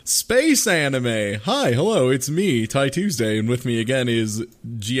Space anime. Hi, hello, it's me, Ty Tuesday, and with me again is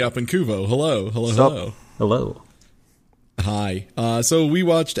Giap and Kuvo. Hello. Hello. Hi. So we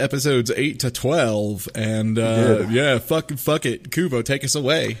watched episodes 8 to 12, and yeah, fuck it. Kuvo, take us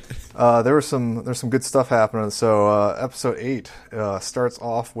away. There's some good stuff happening. So episode 8 starts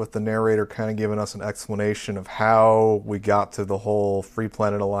off with the narrator kind of giving us an explanation of how we got to the whole Free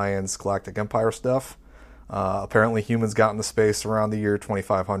Planet Alliance Galactic Empire stuff. Apparently humans got into space around the year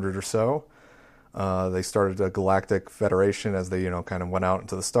 2500 or so. They started a galactic federation as they, kind of went out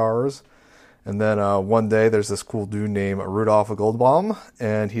into the stars. And then one day there's this cool dude named Rudolph Goldbaum,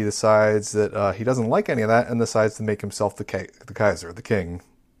 and he decides that he doesn't like any of that and decides to make himself the Kaiser, the king.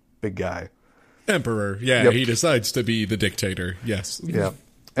 Big guy. Emperor. Yeah, yep. He decides to be the dictator. Yes. Yeah.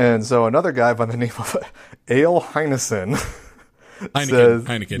 And so another guy by the name of Ale Heinesen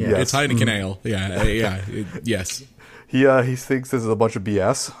Heineken. Yes. It's Heineken Ale. Yeah. Yes. He thinks this is a bunch of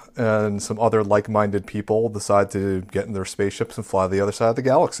BS, and some other like-minded people decide to get in their spaceships and fly to the other side of the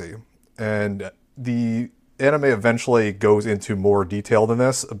galaxy. And the anime eventually goes into more detail than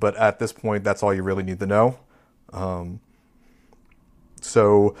this, but at this point, that's all you really need to know.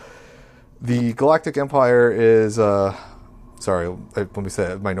 So the Galactic Empire is... sorry, let me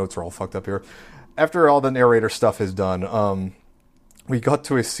say it. My notes are all fucked up here. After all the narrator stuff is done, we got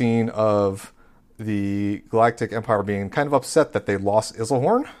to a scene of the Galactic Empire being kind of upset that they lost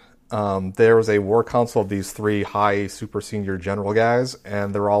Isilhorn. There was a war council of these 3 high super senior general guys,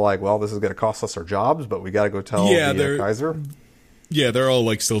 and they're all like, well, this is going to cost us our jobs, but we got to go tell the Kaiser. Yeah, they're all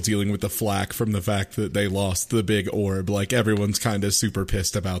like still dealing with the flack from the fact that they lost the big orb. Like, everyone's kind of super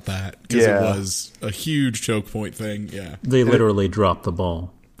pissed about that because it was a huge choke point thing. Yeah. They literally dropped the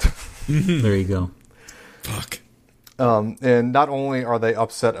ball. There you go. Fuck. And not only are they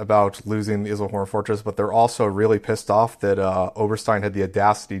upset about losing the Isilhorn Fortress, but they're also really pissed off that Oberstein had the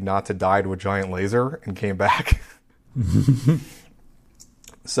audacity not to die to a giant laser and came back.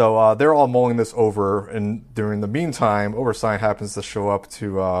 So they're all mulling this over, and during the meantime, Oberstein happens to show up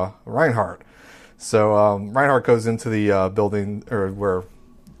to Reinhardt. So Reinhardt goes into the building,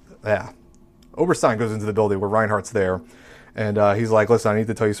 Oberstein goes into the building where Reinhardt's there, and he's like, listen, I need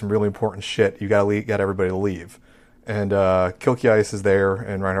to tell you some really important shit. You gotta get everybody to leave. And Kilkiais is there,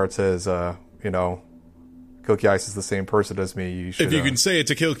 and Reinhardt says, Kilkiais is the same person as me. If you can say it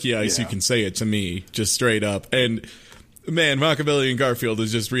to Kilkiais, you can say it to me, just straight up. And, man, Machiavelli and Garfield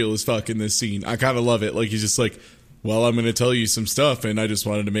is just real as fuck in this scene. I kind of love it. Like, he's just like, well, I'm going to tell you some stuff, and I just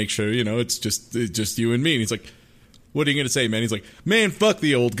wanted to make sure, it's just you and me. And he's like, what are you going to say, man? He's like, man, fuck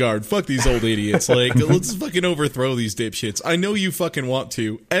the old guard. Fuck these old idiots. Like, let's fucking overthrow these dipshits. I know you fucking want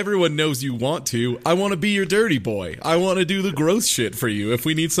to. Everyone knows you want to. I want to be your dirty boy. I want to do the gross shit for you. If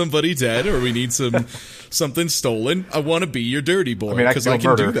we need somebody dead or we need something stolen, I want to be your dirty boy. Because I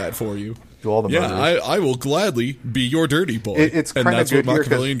can do that for you. Do all the murders. I will gladly be your dirty boy. And that's what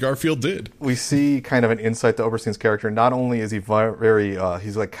Machiavelli and Garfield did. We see kind of an insight to Oberstein's character. Not only is he very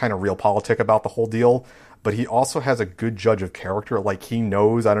he's like kind of realpolitik about the whole deal, but he also has a good judge of character. Like, he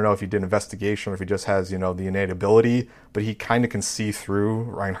knows, I don't know if he did investigation or if he just has, the innate ability, but he kind of can see through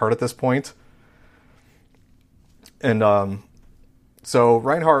Reinhardt at this point. And so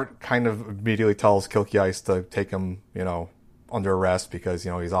Reinhardt kind of immediately tells Kilkiais to take him, under arrest because,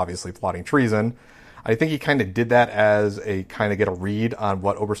 he's obviously plotting treason. I think he kind of did that as a kind of get a read on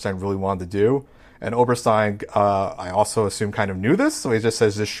what Oberstein really wanted to do. And Oberstein, I also assume, kind of knew this, so he just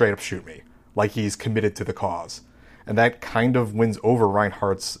says, just straight up shoot me. Like, he's committed to the cause. And that kind of wins over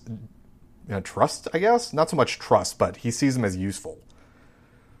Reinhardt's trust, I guess? Not so much trust, but he sees him as useful.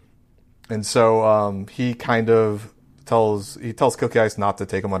 And so he kind of tells Kilkiais not to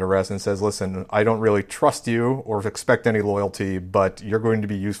take him under arrest and says, listen, I don't really trust you or expect any loyalty, but you're going to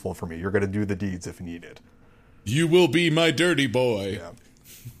be useful for me. You're going to do the deeds if needed. You will be my dirty boy. Yeah.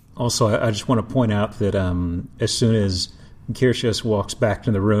 Also, I just want to point out that as soon as Kirchhoff walks back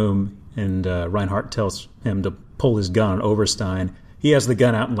to the room and Reinhardt tells him to pull his gun on Oberstein, he has the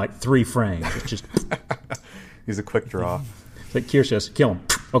gun out in like 3 frames. It's just he's a quick draw. Like, Kirchhoff, kill him.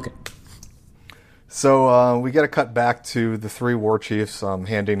 Okay. So we get a cut back to the 3 war chiefs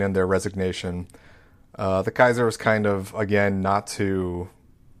handing in their resignation. The Kaiser is kind of, again, not too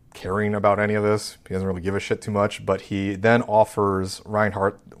caring about any of this. He doesn't really give a shit too much, but he then offers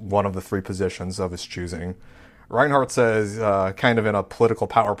Reinhardt one of the 3 positions of his choosing. Reinhardt says, kind of in a political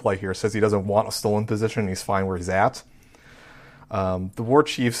power play here, says he doesn't want a stolen position, he's fine where he's at. The war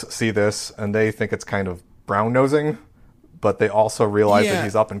chiefs see this, and they think it's kind of brown-nosing, but they also realize that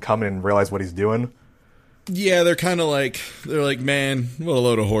he's up and coming and realize what he's doing. Yeah, they're like, man, what a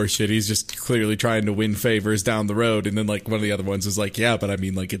load of horseshit. He's just clearly trying to win favors down the road. And then, like, one of the other ones is like, yeah, but I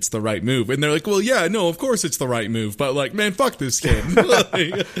mean, like, it's the right move. And they're like, well, yeah, no, of course it's the right move. But, like, man, fuck this kid.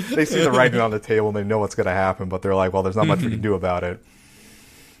 They see the writing on the table and they know what's going to happen, but they're like, well, there's not much we can do about it.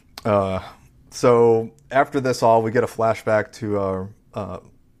 So after this all, we get a flashback to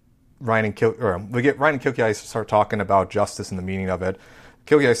Ryan and Kilkey Ice start talking about justice and the meaning of it.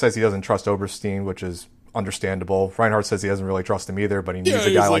 Kilkey Ice says he doesn't trust Oberstein, which is understandable. Reinhardt says he doesn't really trust him either, but he needs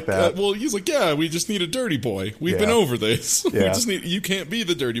a guy like that. Well, he's like, yeah, we just need a dirty boy. We've been over this. Yeah. You can't be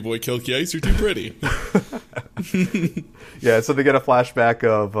the dirty boy, Kilkey Ice. You're too pretty. Yeah, so they get a flashback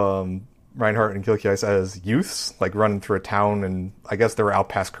of Reinhardt and Kilkey Ice as youths, like running through a town, and I guess they were out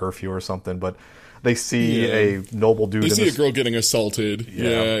past curfew or something, but they see a noble dude. They see a girl getting assaulted,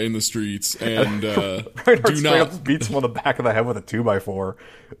 in the streets, and Reinhardt straight up beats him on the back of the head with a 2x4,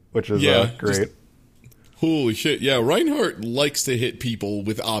 which is great. Holy shit, yeah, Reinhardt likes to hit people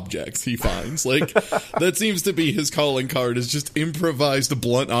with objects he finds. Like, that seems to be his calling card, is just improvised a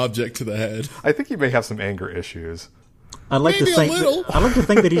blunt object to the head. I think he may have some anger issues. I like to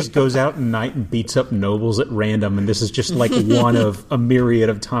think that he just goes out at night and beats up nobles at random, and this is just like one of a myriad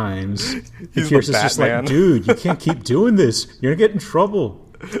of times. He's Pierce is just like, dude, you can't keep doing this. You're gonna get in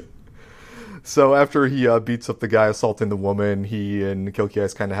trouble. So after he beats up the guy assaulting the woman, he and Kilkey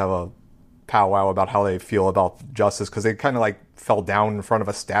Ice kind of have a powwow about how they feel about justice, because they kind of like fell down in front of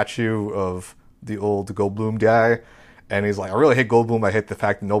a statue of the old Goldblum guy. And he's like, I really hate Goldblum. I hate the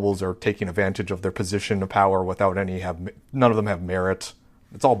fact that nobles are taking advantage of their position of power without none of them have merit.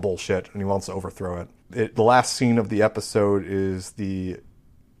 It's all bullshit, and he wants to overthrow it. The last scene of the episode is the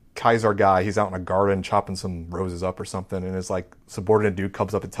Kaiser guy. He's out in a garden chopping some roses up or something, and his like subordinate dude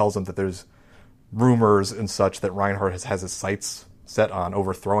comes up and tells him that there's rumors and such that Reinhardt has his sights set on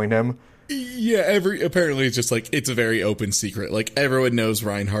overthrowing him. Yeah, apparently it's just like, it's a very open secret. Like, everyone knows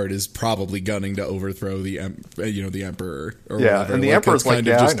Reinhardt is probably gunning to overthrow the emperor or whatever. And the emperor's like,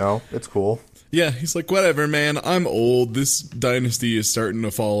 I know, it's cool. Yeah, he's like, whatever, man, I'm old. This dynasty is starting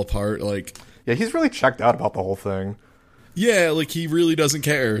to fall apart. Like, yeah, he's really checked out about the whole thing. Yeah, like, he really doesn't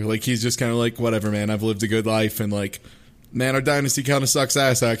care. Like, he's just kind of like, whatever, man, I've lived a good life, and like, man, our dynasty kind of sucks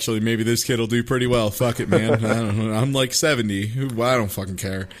ass, actually. Maybe this kid will do pretty well. Fuck it, man. I don't know. I'm like 70. I don't fucking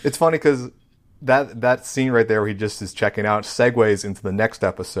care. It's funny because that scene right there where he just is checking out segues into the next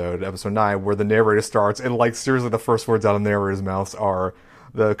episode 9, where the narrator starts, and like, seriously, the first words out of the narrator's mouth are,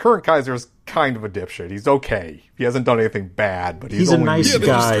 the current Kaiser is kind of a dipshit. He's okay. He hasn't done anything bad, but he's a nice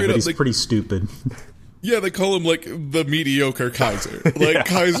guy, but he's pretty stupid. Yeah, they call him, like, the mediocre Kaiser. Like,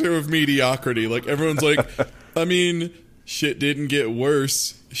 Kaiser of mediocrity. Like, everyone's like, I mean, shit didn't get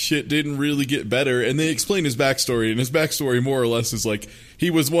worse. Shit didn't really get better. And they explain his backstory, and his backstory more or less is like, he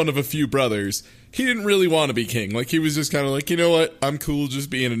was one of a few brothers. He didn't really want to be king. Like, he was just kind of like, you know what? I'm cool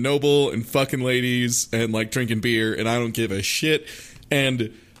just being a noble and fucking ladies and, like, drinking beer, and I don't give a shit.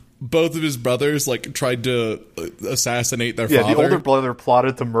 And both of his brothers, like, tried to assassinate their father. Yeah, the older brother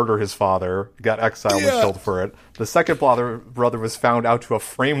plotted to murder his father, got exiled and killed for it. The second brother was found out to have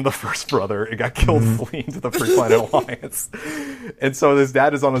framed the first brother and got killed fleeing to the Free Planet Alliance. And so his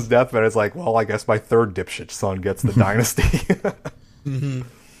dad is on his deathbed. It's like, well, I guess my third dipshit son gets the dynasty.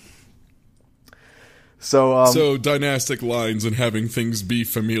 So dynastic lines and having things be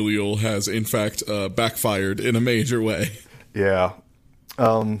familial has, in fact, backfired in a major way. Yeah.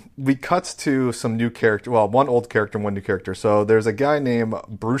 We cut to some new character. Well, one old character and one new character. So there's a guy named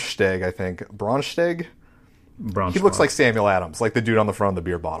Brunsteg, I think. Braunsteg? He looks like Samuel Adams, like the dude on the front of the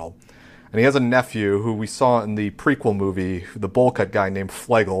beer bottle. And he has a nephew who we saw in the prequel movie, the bowl cut guy named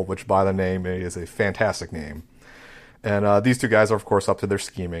Flegel, which by the name is a fantastic name. And these two guys are, of course, up to their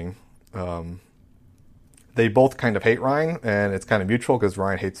scheming. They both kind of hate Ryan, and it's kind of mutual because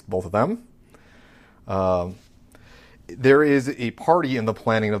Ryan hates both of them. There is a party in the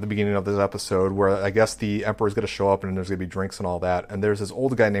planning of the beginning of this episode where I guess the Emperor is going to show up and there's going to be drinks and all that. And there's this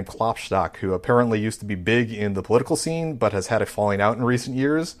old guy named Klopstock who apparently used to be big in the political scene but has had a falling out in recent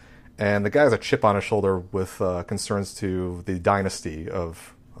years. And the guy has a chip on his shoulder with concerns to the dynasty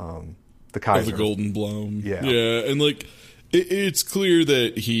of the Kaiser. Of the Golden Blum. Yeah. Yeah, and like, it's clear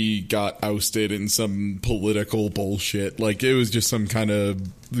that he got ousted in some political bullshit. Like, it was just some kind of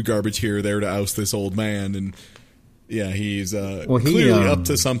garbage here or there to oust this old man, and yeah, he's clearly up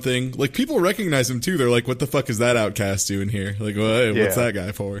to something. Like, people recognize him, too. They're like, what the fuck is that outcast doing here? Like, what's that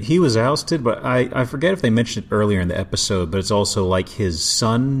guy for? He was ousted, but I forget if they mentioned it earlier in the episode, but it's also like his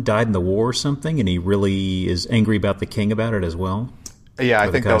son died in the war or something, and he really is angry about the king about it as well. Yeah,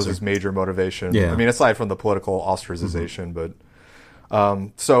 I think that was his major motivation. Yeah. I mean, aside from the political ostracization, but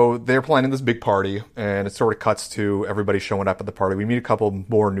So they're planning this big party, and it sort of cuts to everybody showing up at the party. We meet a couple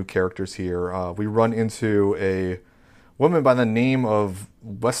more new characters here. We run into a woman by the name of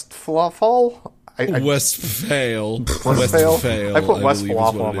Westfall. Westphale. Westphale. I put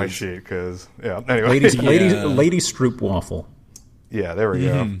Westfall on my sheet because, yeah. Anyway, Lady Stroopwafel. Yeah, there we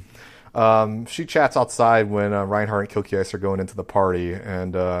go. She chats outside when Reinhardt and Kilky Ice are going into the party,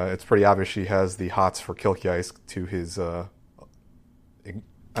 and it's pretty obvious she has the hots for Kilky Ice to his. I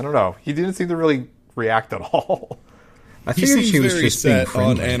don't know. He didn't seem to really react at all. I figured she was very just being set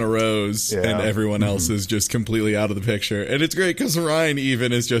on friendly. Anna Rose, and everyone else is just completely out of the picture. And it's great because Ryan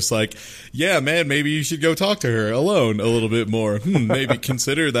even is just like, yeah, man, maybe you should go talk to her alone a little bit more. Maybe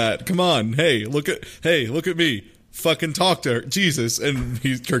consider that. Come on. Hey, look at me. Fucking talk to her. Jesus. And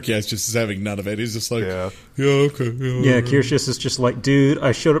Kirky Ice just is having none of it. He's just like, yeah okay. Yeah, Kirsius is just like, dude,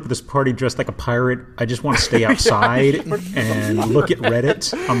 I showed up at this party dressed like a pirate. I just want to stay outside and look at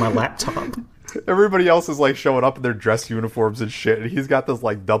Reddit on my laptop. Everybody else is like showing up in their dress uniforms and shit, and he's got this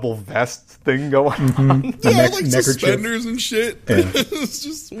like double vest thing going on. Yeah, like suspenders and shit. Yeah. It's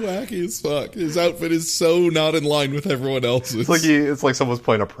just wacky as fuck. His outfit is so not in line with everyone else's. It's like someone's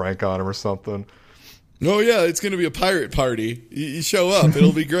playing a prank on him or something. Oh yeah, it's going to be a pirate party. You show up,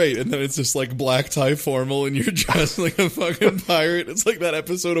 it'll be great. And then it's just like black tie formal and you're dressed like a fucking pirate. It's like that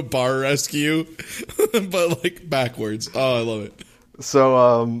episode of Bar Rescue, but like backwards. Oh, I love it.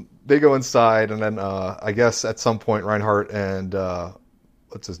 So they go inside, and then I guess at some point Reinhardt and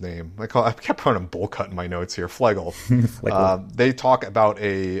what's his name? I kept calling him Bullcut in my notes here. Flegel. They talk about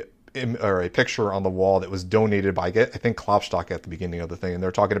a picture on the wall that was donated by, I think, Klopstock at the beginning of the thing. And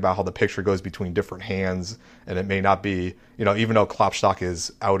they're talking about how the picture goes between different hands, and it may not be, even though Klopstock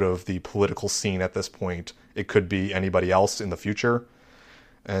is out of the political scene at this point, it could be anybody else in the future.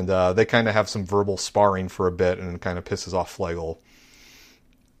 And they kind of have some verbal sparring for a bit, and it kind of pisses off Flegel.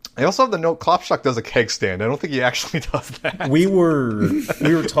 I also have the note, Klopstock does a keg stand. I don't think he actually does that. We were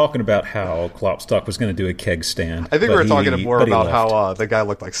talking about how Klopstock was going to do a keg stand. I think we were talking more about how the guy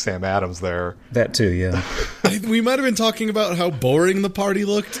looked like Sam Adams there. That too, yeah. We might have been talking about how boring the party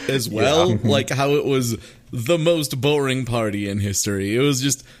looked as well. Yeah. Like how it was the most boring party in history. It was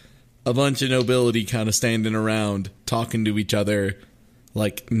just a bunch of nobility kind of standing around, talking to each other,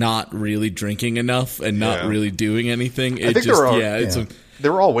 like not really drinking enough and not really doing anything. They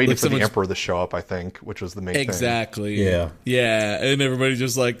were all waiting for the Emperor to show up, I think, which was the main thing. Exactly. Yeah. Yeah, and everybody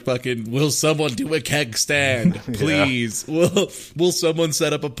just like fucking, will someone do a keg stand? Please. Will someone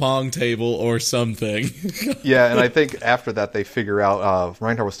set up a pong table or something? Yeah, and I think after that they figure out,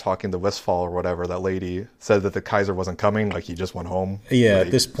 Reinhardt was talking to Westphal or whatever, that lady said that the Kaiser wasn't coming, like he just went home. Yeah, at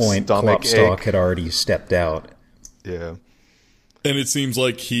this point, Klopstock had already stepped out. Yeah. And it seems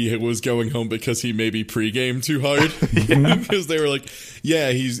like he was going home because he maybe pre-gamed too hard. Because they were like, yeah,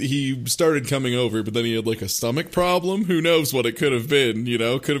 he started coming over, but then he had like a stomach problem. Who knows what it could have been,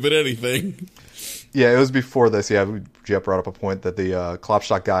 Could have been anything. Yeah, it was before this. Yeah, Jeff brought up a point that the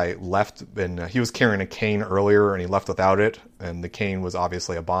Klopstock guy left, and he was carrying a cane earlier, and he left without it. And the cane was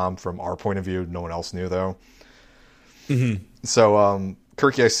obviously a bomb from our point of view. No one else knew, though. Mm-hmm. So,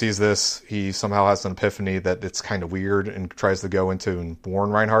 Kirky Ice sees this. He somehow has an epiphany that it's kind of weird and tries to go into and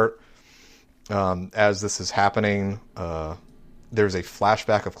warn Reinhardt. As this is happening, there's a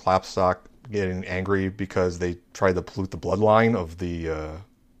flashback of Klopstock getting angry because they tried to pollute the bloodline of the...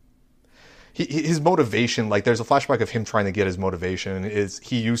 his motivation, like there's a flashback of him trying to get his motivation, is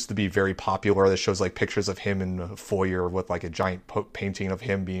he used to be very popular. That shows like pictures of him in a foyer with like a giant painting of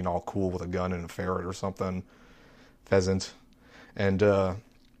him being all cool with a gun and a ferret or something. Pheasant. And,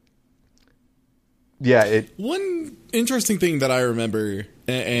 one interesting thing that I remember,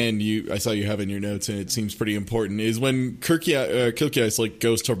 and I saw you have in your notes, and it seems pretty important, is when Kilky Ice like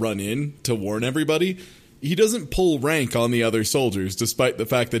goes to run in to warn everybody, he doesn't pull rank on the other soldiers, despite the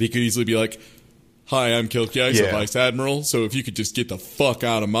fact that he could easily be like, "Hi, I'm Kilky Ice, a Vice Admiral, so if you could just get the fuck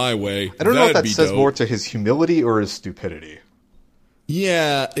out of my way, I don't know if that says more to his humility or his stupidity.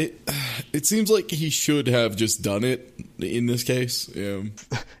 Yeah, it seems like he should have just done it in this case. Yeah.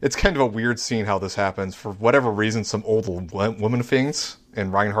 It's kind of a weird scene how this happens. For whatever reason, some old woman faints,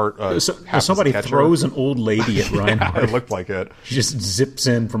 and Reinhardt somebody throws an old lady at Reinhardt. Yeah, it looked like it. She just zips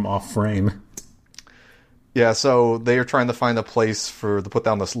in from off frame. Yeah, so they are trying to find a place to put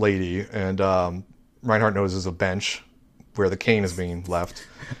down this lady, and Reinhardt knows there's a bench where the cane is being left.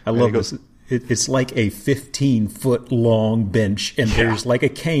 I love this. It's like a 15-foot long bench, and there's like a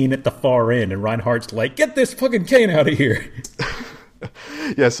cane at the far end, and Reinhardt's like, "Get this fucking cane out of here!"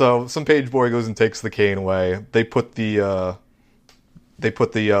 Yeah, so some page boy goes and takes the cane away. They put the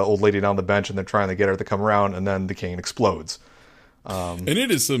old lady down the bench, and they're trying to get her to come around, and then the cane explodes. And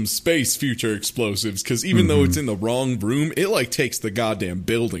it is some space future explosives, because even though it's in the wrong room, it like takes the goddamn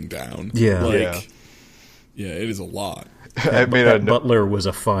building down. Yeah. Like, yeah, it is a lot. That Butler was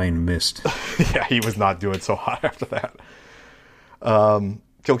a fine mist. Yeah, he was not doing so hot after that.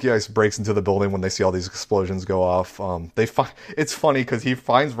 Kilky Ice breaks into the building when they see all these explosions go off. It's funny because he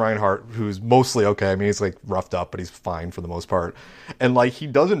finds Reinhardt, who's mostly okay. I mean, he's like roughed up, but he's fine for the most part. And like, he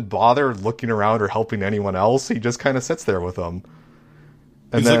doesn't bother looking around or helping anyone else. He just kind of sits there with them.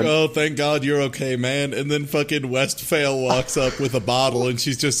 And he's like, oh, thank God you're okay, man. And then fucking Westphal walks up with a bottle, and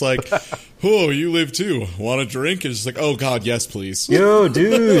she's just like, oh, you live too. Want a drink? And she's like, oh, God, yes, please. Yo,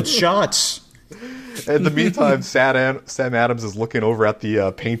 dude, shots. In the meantime, Sam Adams is looking over at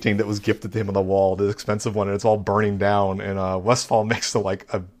the painting that was gifted to him on the wall, the expensive one, and it's all burning down. And Westphal makes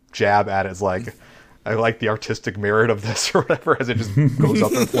a jab at it. It's like, I like the artistic merit of this or whatever, as it just goes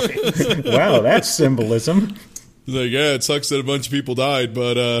up in flames. Wow, that's symbolism. He's like, yeah, it sucks that a bunch of people died,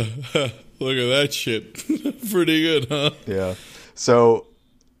 but look at that shit. Pretty good, huh? Yeah. So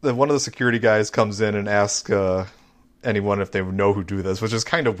one of the security guys comes in and asks anyone if they know who do this, which is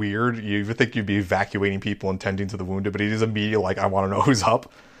kind of weird. You would think you'd be evacuating people and tending to the wounded, but he is immediately like, I want to know who's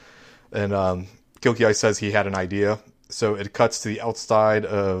up. And Kilky Ice says he had an idea. So it cuts to the outside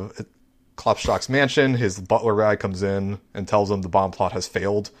of Klopstock's mansion. His butler guy comes in and tells him the bomb plot has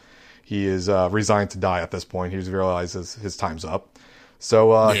failed. He is resigned to die at this point. He realizes his time's up.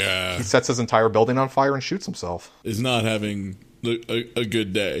 So he sets his entire building on fire and shoots himself. Is not having a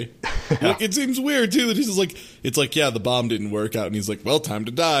good day. Like, it seems weird too that he's just like, it's like, yeah, the bomb didn't work out, and he's like, well, time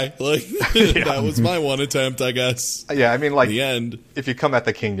to die. Like, that was my one attempt, I guess. Yeah, I mean, like, the end. If you come at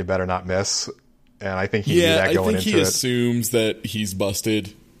the king, you better not miss. And I think he knew that going into it. I think he assumes that he's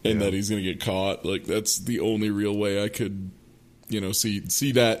busted and that he's going to get caught. Like, that's the only real way I could,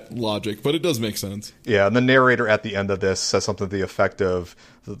 see that logic. But it does make sense. Yeah, and the narrator at the end of this says something to the effect of,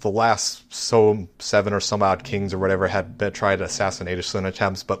 the last 7 or some odd kings or whatever had tried assassination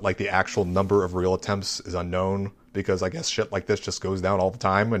attempts, but like the actual number of real attempts is unknown, because I guess shit like this just goes down all the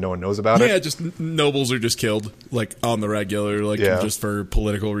time and no one knows about it. Yeah, just nobles are just killed like on the regular, like just for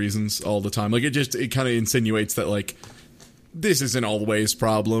political reasons all the time. Like it kind of insinuates that like this isn't always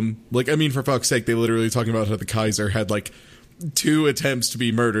problem. Like, I mean, for fuck's sake, they literally talking about how the Kaiser had like 2 attempts to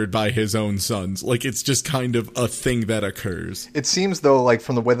be murdered by his own sons. Like, it's just kind of a thing that occurs. It seems, though, like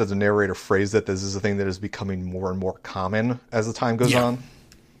from the way that the narrator phrased it, this is a thing that is becoming more and more common as the time goes on.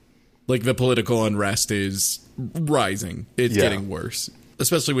 Like, the political unrest is rising. It's getting worse.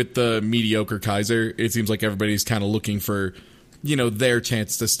 Especially with the mediocre Kaiser. It seems like everybody's kind of looking for, their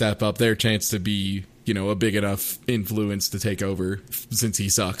chance to step up, their chance to be, a big enough influence to take over, since he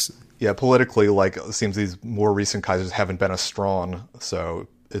sucks. Yeah, politically, like, it seems these more recent Kaisers haven't been as strong, so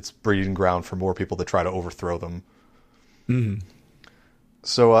it's breeding ground for more people to try to overthrow them. Mm-hmm.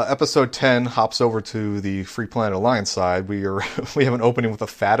 So episode 10 hops over to the Free Planet Alliance side. We have an opening with the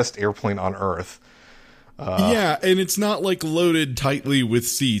fattest airplane on Earth. Yeah, and it's not like loaded tightly with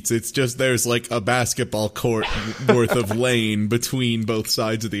seats. It's just there's like a basketball court worth of lane between both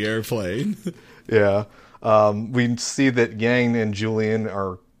sides of the airplane. Yeah. We see that Yang and Julian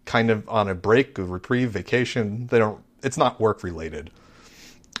are kind of on a break, a reprieve, vacation. It's not work related.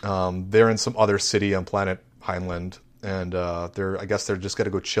 They're in some other city on planet Heinlein, and I guess they're just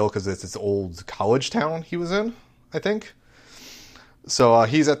gonna go chill because it's this old college town he was in, I think. So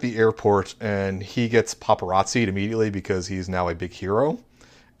he's at the airport and he gets paparazzi'd immediately because he's now a big hero,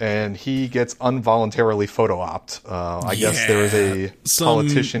 and he gets involuntarily photo-opped. I guess there is a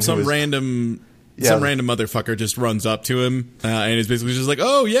politician some random motherfucker just runs up to him and is basically just like,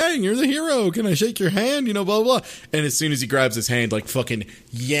 oh, Yang, you're the hero. Can I shake your hand? Blah, blah, blah. And as soon as he grabs his hand, like, fucking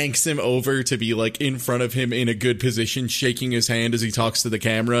yanks him over to be, like, in front of him in a good position, shaking his hand as he talks to the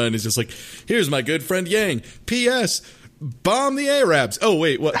camera, and is just like, here's my good friend Yang. P.S. Bomb the Arabs. Oh,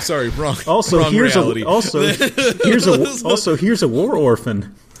 wait, what? Sorry, wrong. Wrong reality. Here's a war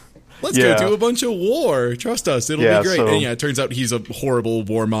orphan. Let's go do a bunch of war. Trust us, it'll be great. And it turns out he's a horrible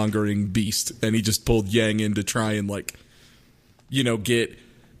warmongering beast, and he just pulled Yang in to try and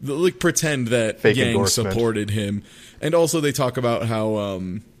pretend that fake Yang supported him. And also they talk about how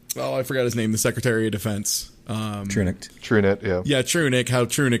I forgot his name, the Secretary of Defense. Trunick, yeah. Yeah, Trunick, how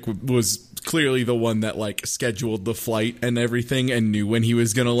Trunick was clearly the one that scheduled the flight and everything and knew when he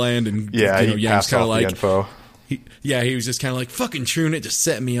was going to land, and he Yang's passed off the info. He was just kind of like, fucking Trunick just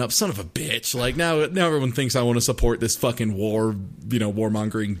set me up, son of a bitch. Like, now everyone thinks I want to support this fucking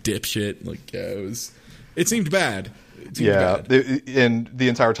warmongering dipshit. Like, it seemed bad. And the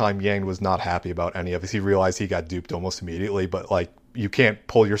entire time Yang was not happy about any of this. He realized he got duped almost immediately, but you can't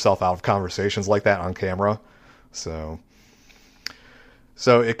pull yourself out of conversations like that on camera. So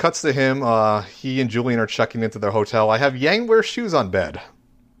So it cuts to him. He and Julian are checking into their hotel. I have Yang wear shoes on bed.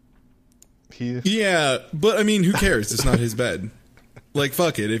 Yeah, but I mean, who cares? It's not his bed. Like,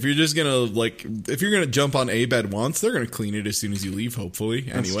 fuck it. If you're just gonna, like, if you're gonna jump on a bed once, they're gonna clean it as soon as you leave, hopefully.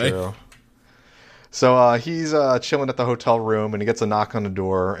 Anyway. That's true. So he's chilling at the hotel room, and he gets a knock on the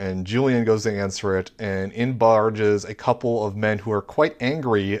door, and Julian goes to answer it, and in barges a couple of men who are quite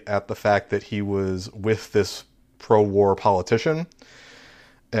angry at the fact that he was with this pro-war politician.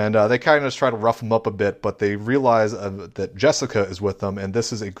 And they kind of just try to rough him up a bit, but they realize that Jessica is with them, and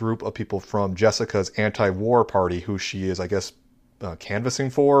this is a group of people from Jessica's anti-war party, who she is, I guess, canvassing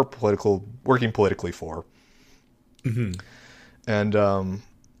for, working politically for. Mm-hmm. And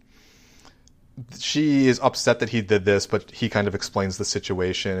she is upset that he did this, but he kind of explains the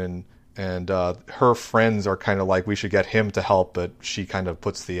situation, and her friends are kind of like, we should get him to help, but she kind of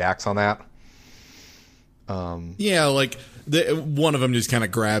puts the axe on that. Yeah, like one of them just kind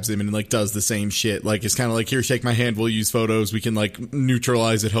of grabs him and like does the same shit. Like, it's kind of like, here, shake my hand. We'll use photos. We can like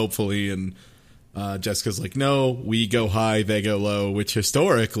neutralize it, hopefully. And Jessica's like, no, we go high, they go low, which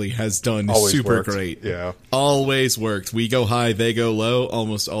historically has done always super worked. great. Yeah, always worked. We go high, they go low.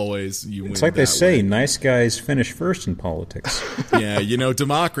 Almost always, you win. It's like they say, way. nice guys finish first in politics. Yeah,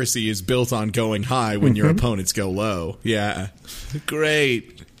 democracy is built on going high when your opponents go low. Yeah,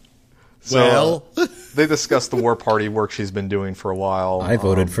 great. So, they discuss the war party work she's been doing for a while. I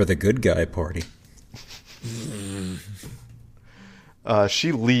voted for the good guy party.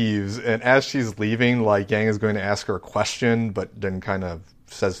 She leaves, and as she's leaving, like, Yang is going to ask her a question, but then kind of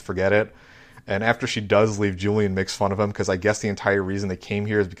says forget it. And after she does leave, Julian makes fun of him, because I guess the entire reason they came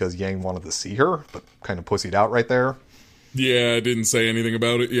here is because Yang wanted to see her, but kind of pussied out right there. Yeah, didn't say anything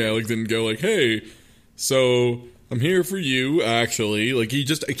about it. Yeah, like, didn't go like, hey, so I'm here for you, actually. Like, he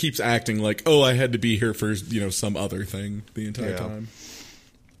just keeps acting like, oh, I had to be here for, some other thing the entire time.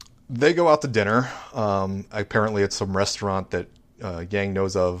 They go out to dinner. Apparently it's some restaurant that Yang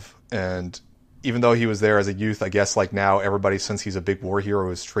knows of. And even though he was there as a youth, I guess, like, now everybody, since he's a big war hero,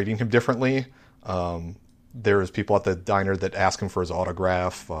 is treating him differently. There's people at the diner that ask him for his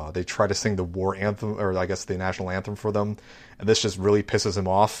autograph. They try to sing the war anthem, or I guess the national anthem for them. And this just really pisses him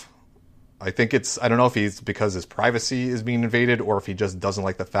off. I don't know if he's because his privacy is being invaded, or if he just doesn't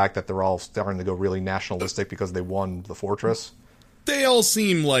like the fact that they're all starting to go really nationalistic because they won the fortress. They all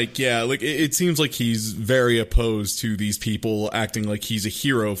seem like, it seems like he's very opposed to these people acting like he's a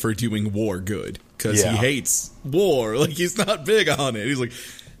hero for doing war good. Because he hates war. Like, he's not big on it. He's like,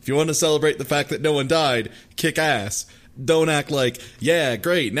 if you want to celebrate the fact that no one died, kick ass. Don't act like, yeah,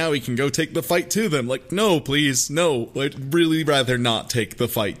 great, now we can go take the fight to them. Like, no, please, no. I'd really rather not take the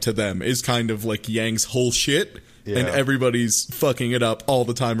fight to them, is kind of like Yang's whole shit. Yeah. And everybody's fucking it up all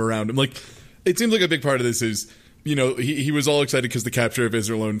the time around him. Like, it seems like a big part of this is, he was all excited because the capture of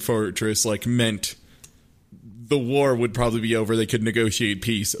Iserlohn Fortress, like, meant the war would probably be over. They could negotiate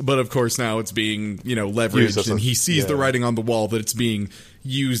peace. But, of course, now it's being, leveraged. And he sees the writing on the wall that it's being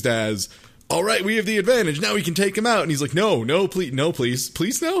used as, all right, we have the advantage. Now we can take him out. And he's like, no, please,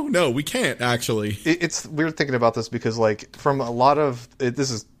 no, we can't, actually. It's weird thinking about this because, like, from a lot of this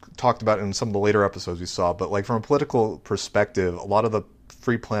is talked about in some of the later episodes we saw, but, like, from a political perspective, a lot of the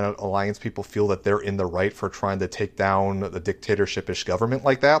Free Planet Alliance people feel that they're in the right for trying to take down the dictatorship-ish government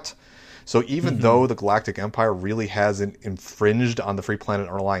like that. So even though the Galactic Empire really hasn't infringed on the Free Planet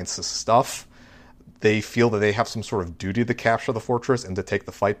Alliance's stuff, they feel that they have some sort of duty to capture the fortress and to take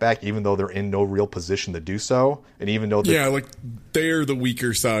the fight back, even though they're in no real position to do so. And even though they're the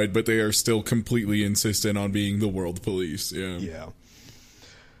weaker side, but they are still completely insistent on being the world police. Yeah.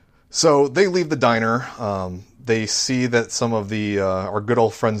 So they leave the diner. They see that some of our good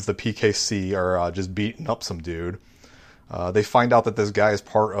old friends, the PKC, are just beating up some dude. They find out that this guy is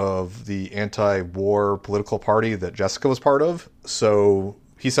part of the anti-war political party that Jessica was part of. So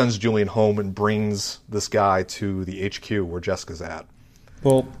he sends Julian home and brings this guy to the HQ where Jessica's at.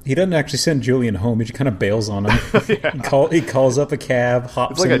 Well, he doesn't actually send Julian home. He just kind of bails on him. He calls up a cab,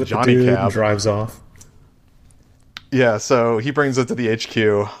 hops like in a with Johnny the dude, cab. and drives off. Yeah, so he brings it to the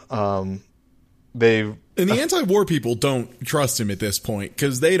HQ. And the anti-war people don't trust him at this point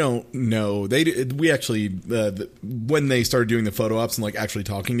because they don't know. We actually, when they started doing the photo ops and like actually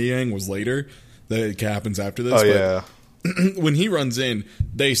talking to Yang was later. That happens after this. Oh, yeah. When he runs in,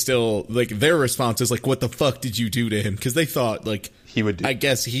 they still, like, their response is like, what the fuck did you do to him? Because they thought, like, he would do. I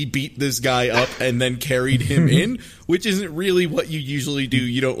guess he beat this guy up and then carried him in, which isn't really what you usually do.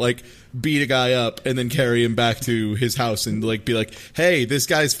 You don't like beat a guy up and then carry him back to his house and like be like, "Hey, this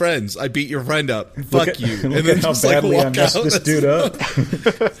guy's friends. I beat your friend up. Fuck you." And look then at how just like badly I walk messed out. this dude up.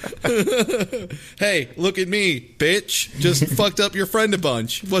 Hey, look at me, bitch. Just fucked up your friend a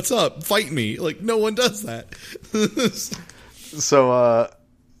bunch. What's up? Fight me. Like, no one does that. So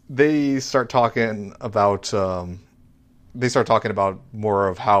they start talking about more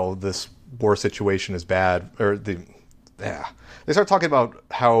of how this war situation is bad, or they start talking about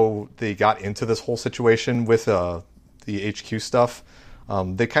how they got into this whole situation with the HQ stuff.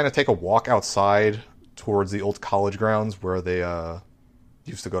 They kind of take a walk outside towards the old college grounds where they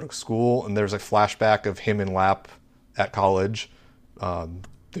used to go to school, and there's a flashback of him and Lap at college.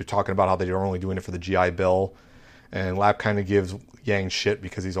 They're talking about how they're only doing it for the GI Bill, and Lap kind of gives Yang shit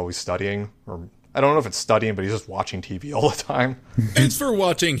because he's always studying, or I don't know if it's studying, but he's just watching TV all the time. It's for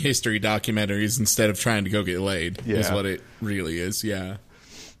watching history documentaries instead of trying to go get laid, is Yeah. what it really is, yeah.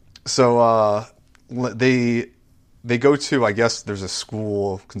 So they go to, I guess there's a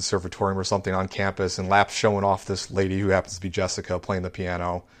school conservatorium or something on campus, and Lap's showing off this lady who happens to be Jessica playing the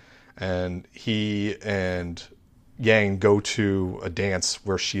piano, and he and Yang go to a dance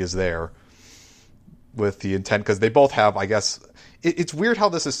where she is there with the intent, because they both have, I guess, it's weird how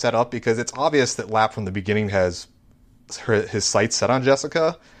this is set up, because it's obvious that Lap from the beginning has his sights set on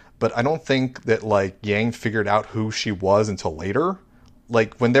Jessica, but I don't think that like Yang figured out who she was until later.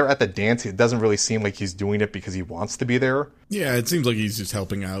 Like when they're at the dance, it doesn't really seem like he's doing it because he wants to be there. Yeah, it seems like he's just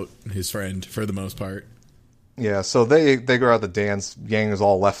helping out his friend for the most part. Yeah, so they go out the dance. Yang is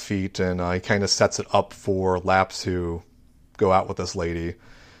all left feet, and he kind of sets it up for Lap to go out with this lady.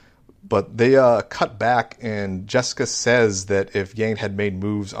 But they cut back, and Jessica says that if Yang had made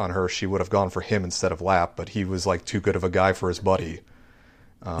moves on her, she would have gone for him instead of Lap, but he was like too good of a guy for his buddy.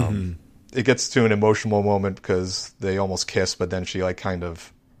 It gets to an emotional moment because they almost kiss, but then she they kind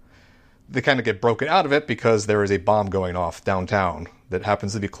of get broken out of it because there is a bomb going off downtown that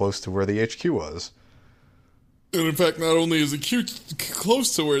happens to be close to where the HQ was. And in fact, not only is it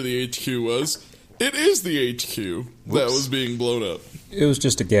close to where the HQ was, it is the HQ that was being blown up. It was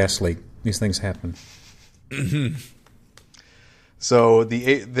just a gas leak. These things happen. So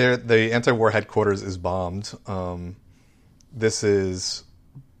the anti-war headquarters is bombed. This is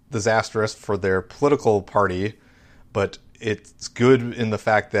disastrous for their political party, but it's good in the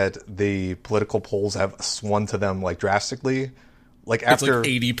fact that the political polls have swung to them like drastically. Like after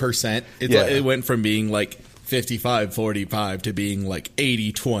it's like 80%. It went from being like 55-45 to being like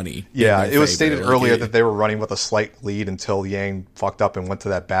 80-20. Yeah, it was stated earlier that they were running with a slight lead until Yang fucked up and went to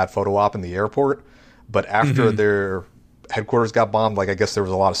that bad photo op in the airport. But after their headquarters got bombed, like I guess there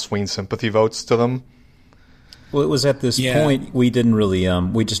was a lot of swing sympathy votes to them. Well, it was at this point we didn't really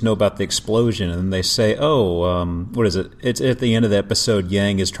we just know about the explosion, and they say, what is it? It's at the end of the episode.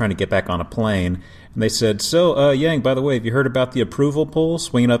 Yang is trying to get back on a plane, and they said, "So, Yang, by the way, have you heard about the approval poll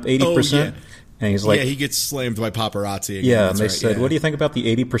swinging up 80%?" And he's like, he gets slammed by paparazzi again. Yeah, and they said, "What do you think about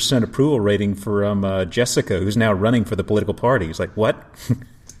the 80% approval rating for Jessica, who's now running for the political party?" He's like, "What?"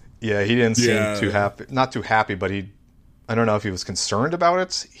 Yeah, he didn't seem too happy. Not too happy, but I don't know if he was concerned about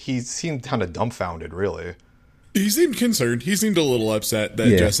it. He seemed kind of dumbfounded, really. He seemed concerned. He seemed a little upset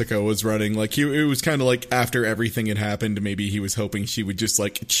that Jessica was running. Like it was kind of like after everything had happened, maybe he was hoping she would just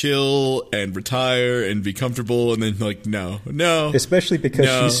like chill and retire and be comfortable, and then like no. Especially because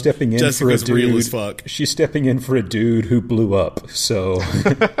she's stepping in Jessica's for a dude. Real as fuck. She's stepping in for a dude who blew up. So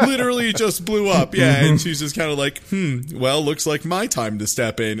literally just blew up. Yeah, and she's just kind of like, well, looks like my time to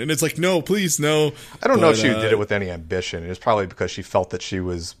step in. And it's like, no, please, no. I don't know if she did it with any ambition. It was probably because she felt that she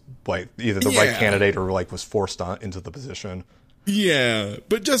was like either the right candidate or like was forced into the position. Yeah,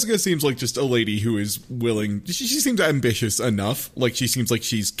 but Jessica seems like just a lady who is willing. She seems ambitious enough. Like she seems like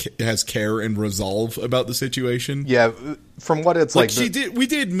has care and resolve about the situation. Yeah, from what it's like we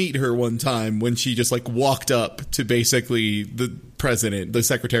did meet her one time when she just like walked up to basically the president, the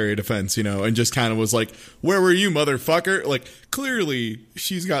Secretary of Defense, and just kind of was like, "Where were you, motherfucker?" Like clearly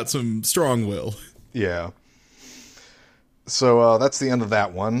she's got some strong will. Yeah. So that's the end of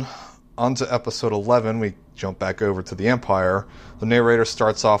that one. On to episode 11, we jump back over to the Empire. The narrator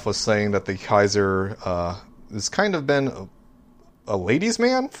starts off with saying that the Kaiser has kind of been a ladies'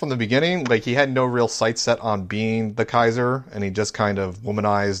 man from the beginning. Like, he had no real sights set on being the Kaiser, and he just kind of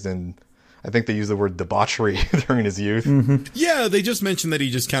womanized, and I think they use the word debauchery during his youth. Mm-hmm. Yeah, they just mentioned that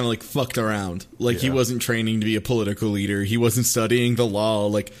he just kind of like fucked around. Like, he wasn't training to be a political leader. He wasn't studying the law.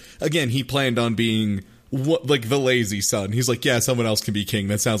 Like, again, he planned on being like the lazy son. He's like, yeah, someone else can be king.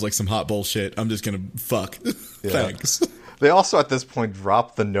 That sounds like some hot bullshit. I'm just gonna fuck. Thanks. They also at this point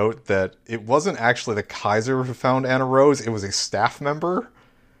dropped the note that it wasn't actually the Kaiser who found Anna Rose, it was a staff member.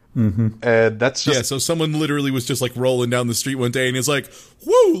 Mm-hmm. And that's just... Yeah, so someone literally was just like rolling down the street one day and is like,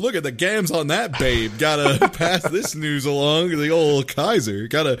 whoa, look at the gams on that babe. Gotta pass this news along to the old Kaiser.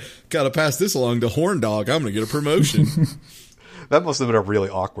 Gotta pass this along to Horn Dog. I'm gonna get a promotion. That must have been a really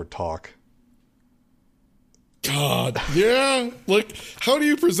awkward talk. God, yeah. Like, how do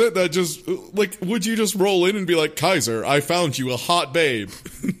you present that? Just like, would you just roll in and be like, Kaiser, I found you a hot babe?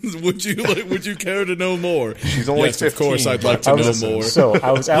 Would you care to know more? She's only 15. Of course, I'd like to know more. So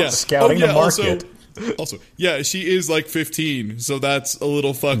I was out scouting the market. Also, yeah, she is like 15, so that's a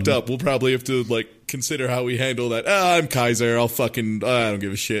little fucked up. We'll probably have to like consider how we handle that. I'm Kaiser. I don't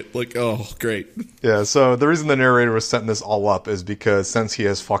give a shit. Like, oh, great. Yeah. So the reason the narrator was setting this all up is because since he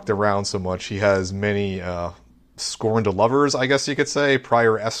has fucked around so much, he has many scorned lovers, I guess you could say,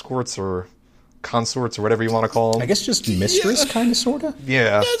 prior escorts or consorts or whatever you want to call them. I guess just mistress, kind of, sort of.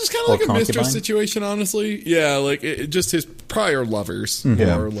 Yeah. Yeah, just kind of like a mistress situation, honestly. Yeah, like just his prior lovers,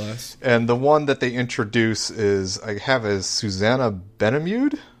 more or less. And the one that they introduce is Susanna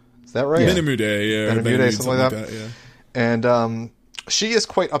Benamude. Is that right? Yeah. Benamude, yeah. Benamude, something like that. Yeah. And she is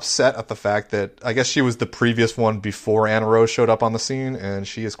quite upset at the fact that, I guess she was the previous one before Anna Rose showed up on the scene, and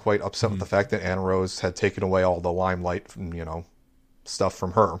she is quite upset with the fact that Anna Rose had taken away all the limelight from, stuff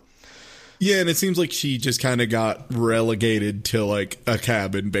from her. Yeah, and it seems like she just kind of got relegated to, like, a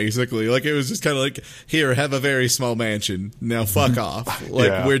cabin, basically. Like, it was just kind of like, here, have a very small mansion. Now fuck off.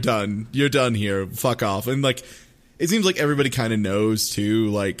 Like, we're done. You're done here. Fuck off. And, like, it seems like everybody kind of knows, too,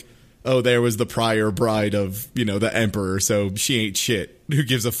 like, oh, there was the prior bride of, the emperor, so she ain't shit. Who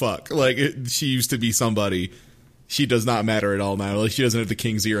gives a fuck? Like, she used to be somebody. She does not matter at all now. Like, she doesn't have the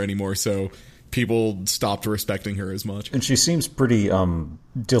king's ear anymore, so people stopped respecting her as much. And she seems pretty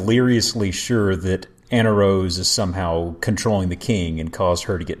deliriously sure that Anna Rose is somehow controlling the king and caused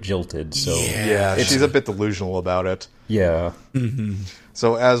her to get jilted. So yeah, she's a bit delusional about it. Yeah. Mm-hmm.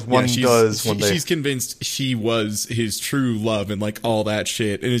 So as one does when she's convinced she was his true love and like all that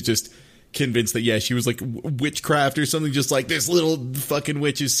shit, and it's just convinced that she was like witchcraft or something, just like this little fucking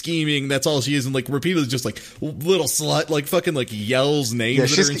witch is scheming, that's all she is, and like repeatedly just like little slut like fucking like yells names at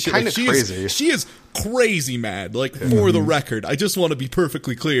her and shit. Kind of crazy. She is crazy mad. Like, for the record, I just want to be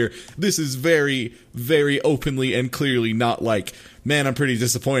perfectly clear, this is very, very openly and clearly not like, man, I'm pretty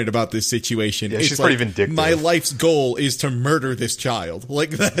disappointed about this situation. It's she's like, pretty vindictive. my life's goal is to murder this child. Like,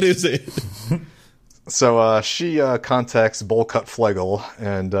 that is it. So she contacts Bullcut Flegel,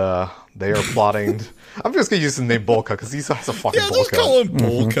 and they are plotting. I'm just gonna use the name Bullcut because he's a fucking Bullcut. Just call him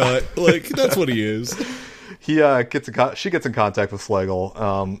Bullcut. Like, that's what he is. She gets in contact with Flegel,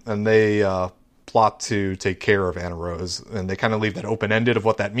 and they plot to take care of Anna Rose, and they kind of leave that open ended of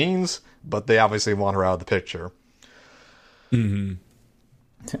what that means, but they obviously want her out of the picture. Mm-hmm.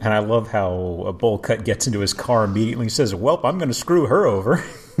 And I love how a Bullcut gets into his car immediately and says, "Welp, I'm going to screw her over."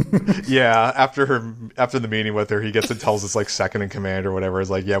 Yeah, after the meeting with her, he gets and tells his like second in command or whatever, is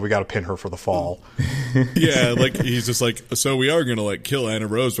like, yeah, we got to pin her for the fall. Yeah, like he's just like, so we are gonna like kill Anna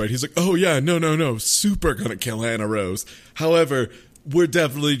Rose, right? He's like, oh yeah, no, super gonna kill Anna Rose. However, we're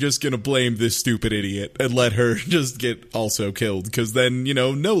definitely just gonna blame this stupid idiot and let her just get also killed, because then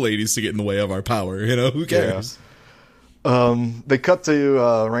no ladies to get in the way of our power. Who cares? Yeah. They cut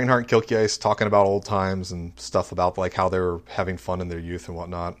to Reinhardt and Kilkias talking about old times and stuff about like how they were having fun in their youth and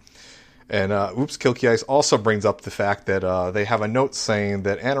whatnot. And Kilkias also brings up the fact that they have a note saying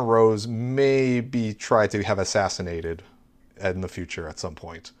that Anna Rose may be tried to have assassinated in the future at some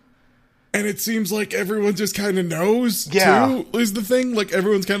point. And it seems like everyone just kind of knows, too, is the thing. Like,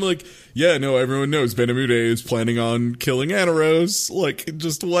 everyone's kind of like, yeah, no, everyone knows Benamude is planning on killing Anna Rose. Like,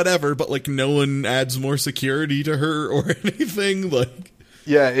 just whatever. But, like, no one adds more security to her or anything. Like,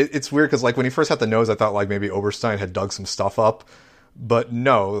 yeah, it's weird because, like, when he first had the nose, I thought, like, maybe Oberstein had dug some stuff up. But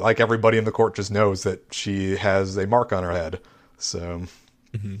no, like, everybody in the court just knows that she has a mark on her head. So...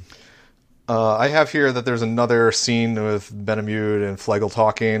 Mm-hmm. I have here that there's another scene with Benamude and Flegel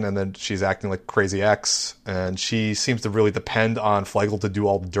talking, and then she's acting like Crazy X, and she seems to really depend on Flegel to do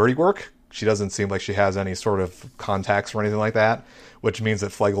all the dirty work. She doesn't seem like she has any sort of contacts or anything like that, which means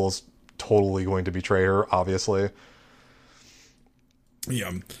that Flegel is totally going to betray her, obviously.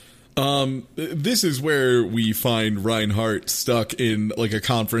 Yeah. This is where we find Reinhardt stuck in like a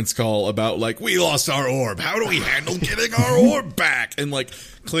conference call about like, we lost our orb. How do we handle getting our orb back? And like,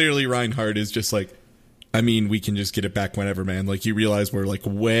 clearly Reinhardt is just like, I mean, we can just get it back whenever, man. Like, you realize we're, like,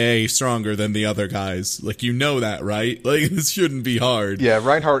 way stronger than the other guys. Like, you know that, right? Like, this shouldn't be hard. Yeah,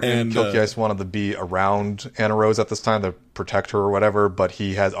 Reinhardt and Kilkias wanted to be around Anna Rose at this time to protect her or whatever, but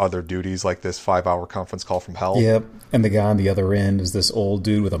he has other duties, like this 5-hour conference call from hell. Yep, and the guy on the other end is this old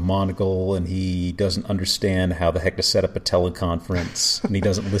dude with a monocle, and he doesn't understand how the heck to set up a teleconference, and he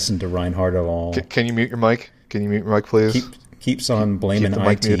doesn't listen to Reinhardt at all. Can you mute your mic? Can you mute your mic, please? Keeps on blaming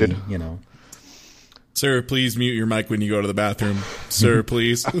IT, muted. You know. Sir, please mute your mic when you go to the bathroom. Sir,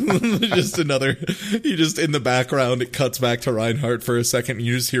 please. Just another. You just in the background. It cuts back to Reinhardt for a second. And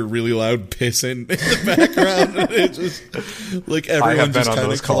you just hear really loud pissing in the background. And it just like everyone just kind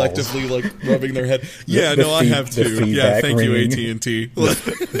of collectively like rubbing their head. Yeah, I have too. Yeah, thank you, AT&T.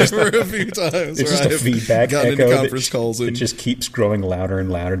 For a few times, it's just a feedback echo conference calls it just keeps growing louder and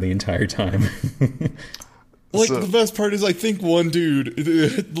louder the entire time. Like, the best part is, I think one dude,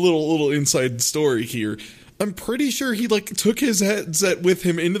 little inside story here, I'm pretty sure he, like, took his headset with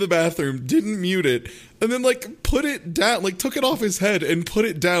him into the bathroom, didn't mute it, and then, like, put it down, like, took it off his head and put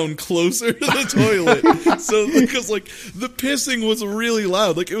it down closer to the toilet. So, because, like, the pissing was really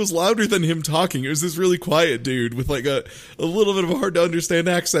loud. Like, it was louder than him talking. It was this really quiet dude with, like, a little bit of a hard-to-understand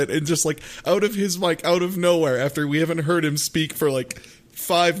accent, and just, like, out of his mic, out of nowhere, after we haven't heard him speak for, like,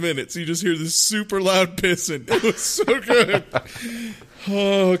 5 minutes, you just hear this super loud pissing. It was so good.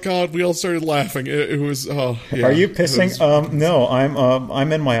 Oh God, we all started laughing. It was. Oh, yeah. Are you pissing? No,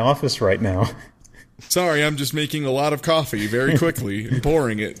 I'm in my office right now. Sorry, I'm just making a lot of coffee very quickly and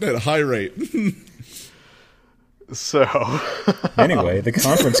pouring it at a high rate. So, anyway, the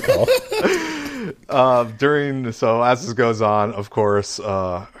conference call. As this goes on, of course,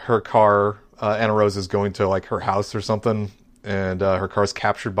 her car, Anna Rose is going to like her house or something. And her car's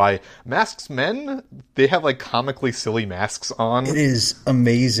captured by masked men. They have like comically silly masks on. It is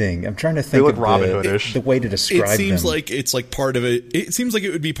amazing. I'm trying to think. They look Robin Hood-ish. The way to describe them. It seems like it's like part of it. It seems like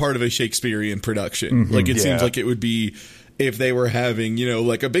it would be part of a Shakespearean production. Mm-hmm. Like it seems like it would be if they were having,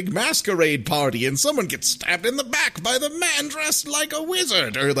 like a big masquerade party and someone gets stabbed in the back by the man dressed like a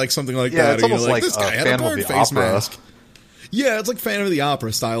wizard or like something like that. It's almost like this guy had a bird face mask. Yeah, it's like Phantom of the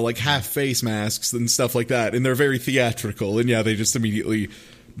Opera style, like half-face masks and stuff like that, and they're very theatrical, and yeah, they just immediately,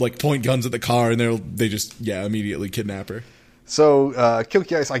 like, point guns at the car, and they just immediately kidnap her. So,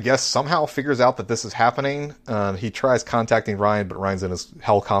 Kilkias, I guess, somehow figures out that this is happening. He tries contacting Ryan, but Ryan's in his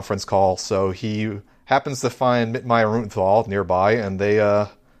hell conference call, so he happens to find Mittmeyer Rutenthal nearby, and they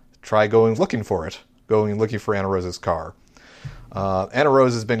try going looking for Anna Rose's car. Anna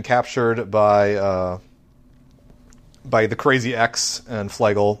Rose has been captured by the Crazy X and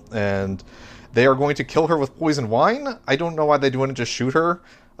Flegel, and they are going to kill her with poison wine. I don't know why they wouldn't just shoot her.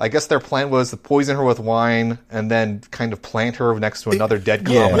 I guess their plan was to poison her with wine and then kind of plant her next to another dead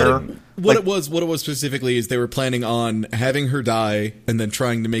commoner. What it was specifically is they were planning on having her die and then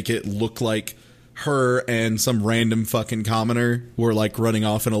trying to make it look like her and some random fucking commoner were like running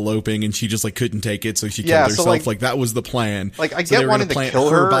off and eloping, and she just like couldn't take it, so she killed herself. Like that was the plan. Like I get wanting to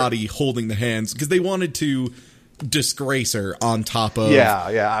kill her body holding the hands because they wanted to disgrace her on top of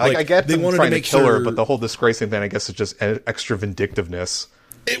I get they wanted trying to kill her, but the whole disgracing thing I guess is just extra vindictiveness.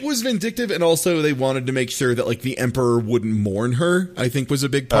 It was vindictive, and also they wanted to make sure that like the Emperor wouldn't mourn her. I think was a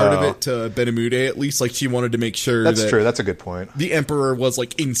big part of it to Benemude, at least. Like she wanted to make sure that's true. That's a good point. The Emperor was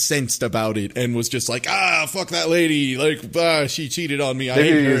like incensed about it and was just like, fuck that lady, like she cheated on me. I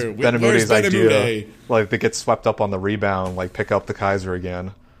hate her. Benemude's idea, like they get swept up on the rebound, like pick up the Kaiser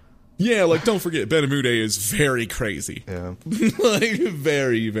again. Yeah, like, don't forget, Benemude is very crazy. Yeah. Like,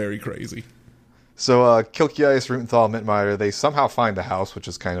 very, very crazy. So, Kilkias, Rutenthal, and Mittmeyer, they somehow find the house, which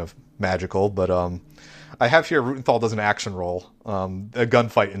is kind of magical, but I have here Rutenthal does an action roll. A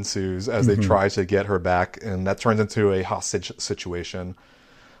gunfight ensues as they try to get her back, and that turns into a hostage situation.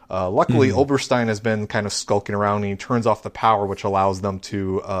 Luckily, Oberstein has been kind of skulking around, and he turns off the power, which allows them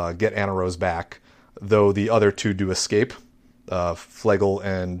to get Anna Rose back, though the other two do escape. Flegel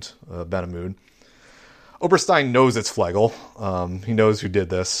and Benemude. Oberstein knows it's Flegel. He knows who did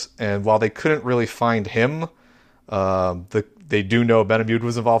this, and while they couldn't really find him, they do know Benemude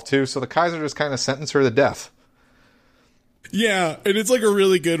was involved too. So the Kaiser just kind of sentenced her to death. Yeah, and it's like a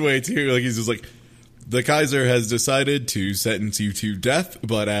really good way too. Like he's just like, the Kaiser has decided to sentence you to death,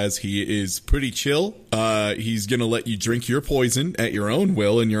 but as he is pretty chill, he's gonna let you drink your poison at your own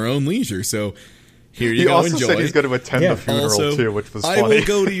will and your own leisure. So. Here you go, enjoy. He also said he's going to attend the funeral, too, which was funny. I will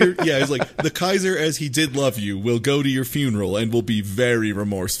go to your... Yeah, he's like, the Kaiser, as he did love you, will go to your funeral and will be very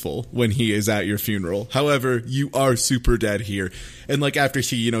remorseful when he is at your funeral. However, you are super dead here. And, like, after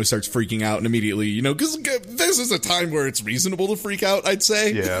she, starts freaking out and immediately, because this is a time where it's reasonable to freak out, I'd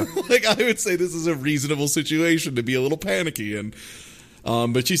say. Yeah. Like, I would say this is a reasonable situation to be a little panicky. And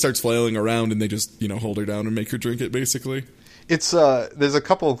but she starts flailing around, and they just, hold her down and make her drink it, basically. It's there's a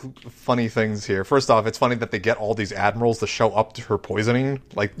couple funny things here. First off, it's funny that they get all these admirals to show up to her poisoning.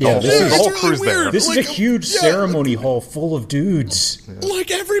 Like, the whole crew's really there. This is a huge ceremony hall full of dudes.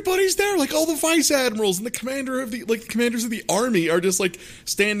 Like, everybody's there. Like, all the vice admirals and the commanders of the army are just, like,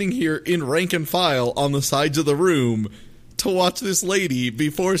 standing here in rank and file on the sides of the room to watch this lady be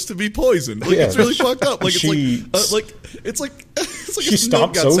forced to be poisoned. Like, it's really fucked up. Like, it's like she a snow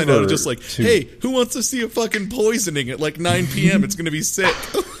got sent over out, just like, hey, who wants to see a fucking poisoning at like 9 p.m.? It's going to be sick.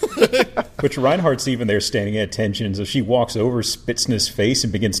 Which Reinhardt's even there standing at attention, so she walks over, spits in his face,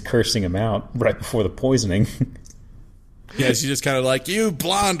 and begins cursing him out right before the poisoning. Yeah, she's just kind of like, you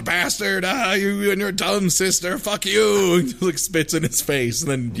blonde bastard, you and your dumb sister, fuck you, and like spits in his face,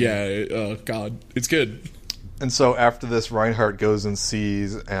 and then, oh god, it's good. And so after this, Reinhardt goes and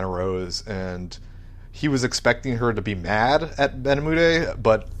sees Anna Rose, and he was expecting her to be mad at Benemude,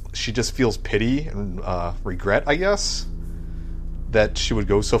 but she just feels pity and regret, I guess, that she would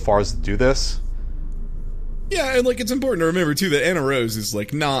go so far as to do this. Yeah, and like it's important to remember too that Anna Rose is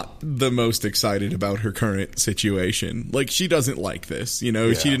like not the most excited about her current situation. Like, she doesn't like this, She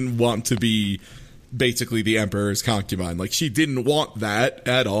didn't want to be basically the Emperor's concubine. Like, she didn't want that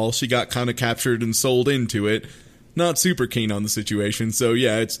at all. She got kind of captured and sold into it. Not super keen on the situation. So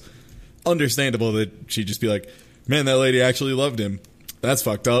yeah, it's understandable that she'd just be like, man, that lady actually loved him. That's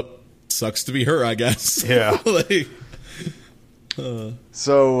fucked up. Sucks to be her, I guess. Yeah.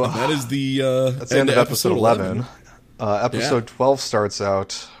 So that is that's the end of episode 11. Episode 12 starts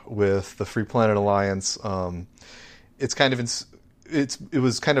out with the Free Planet Alliance. It's kind of it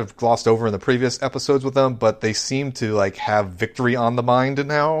was kind of glossed over in the previous episodes with them, but they seem to like have victory on the mind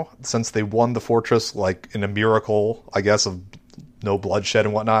now since they won the fortress, like in a miracle, I guess, of no bloodshed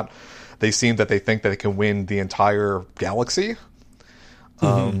and whatnot. They seem that they think that they can win the entire galaxy.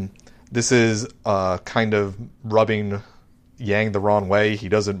 This is kind of rubbing Yang the wrong way. He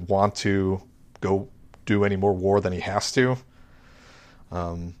doesn't want to go do any more war than he has to.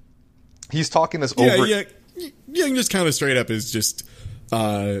 He's talking this over. Yeah. Yang just kind of straight up is just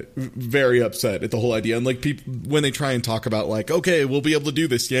very upset at the whole idea. And like, people, when they try and talk about like, okay, we'll be able to do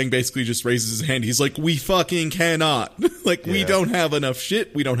this, Yang basically just raises his hand. He's like, we fucking cannot. Like, we don't have enough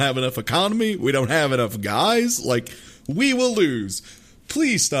shit. We don't have enough economy. We don't have enough guys. Like, we will lose.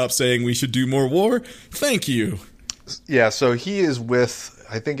 Please stop saying we should do more war. Thank you. Yeah, so he is with,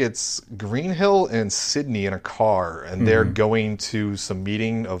 I think it's Greenhill and Sydney in a car, and they're going to some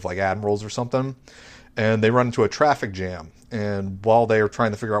meeting of like admirals or something, and they run into a traffic jam. And while they are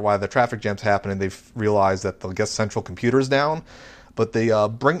trying to figure out why the traffic jam's happening, they've realized that they'll get central computers down. But they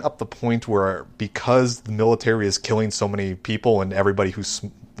bring up the point where because the military is killing so many people and everybody who's,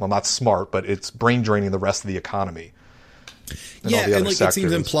 well, not smart, but it's brain draining the rest of the economy. Yeah, and like sectors. It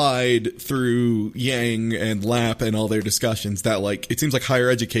seems implied through Yang and Lap and all their discussions that like it seems like higher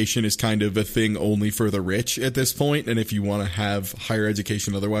education is kind of a thing only for the rich at this point, and if you want to have higher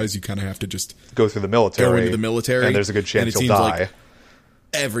education otherwise, you kind of have to just go through the military. Go into the military, and there's a good chance you'll die. Like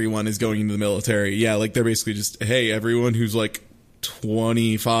everyone is going into the military. Yeah, like they're basically just, hey, everyone who's like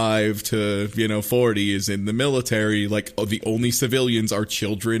 25 to 40 is in the military. Like, the only civilians are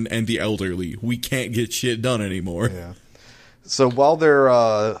children and the elderly. We can't get shit done anymore. Yeah. So while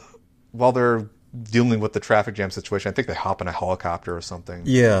they're dealing with the traffic jam situation, I think they hop in a helicopter or something.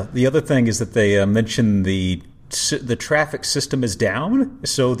 Yeah. The other thing is that they mention the traffic system is down,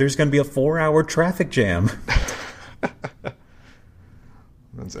 so there's going to be a 4-hour traffic jam.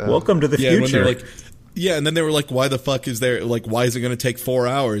 Welcome to the future. And then they were like, why the fuck is there, like, why is it going to take 4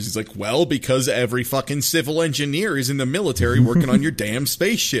 hours? He's like, well, because every fucking civil engineer is in the military working on your damn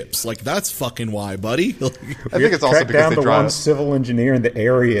spaceships. Like, that's fucking why, buddy. I think it's also because down the one civil engineer in the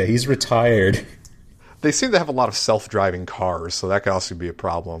area. He's retired. They seem to have a lot of self-driving cars, so that could also be a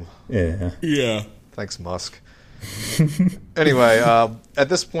problem. Yeah. Thanks, Musk. Anyway, at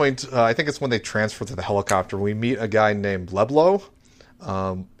this point, I think it's when they transfer to the helicopter, we meet a guy named Leblow.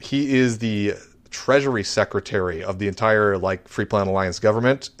 He is the Treasury Secretary of the entire Free Planet Alliance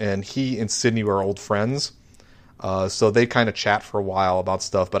government, and he and Sydney are old friends. So they kind of chat for a while about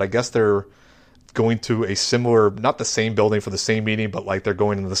stuff, but I guess they're going to a similar, not the same building for the same meeting, but they're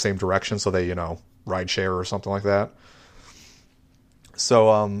going in the same direction, so they, ride share or something like that.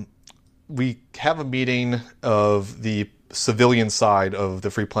 So we have a meeting of the civilian side of the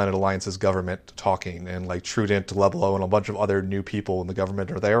Free Planet Alliance's government talking, and Trudent, Leblow, and a bunch of other new people in the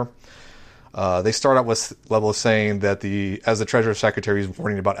government are there. They start out with Level saying that as the Treasury Secretary is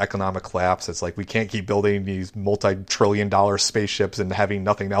warning about economic collapse, it's like we can't keep building these multi-trillion-dollar spaceships and having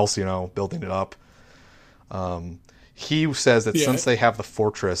nothing else, building it up. He says that since they have the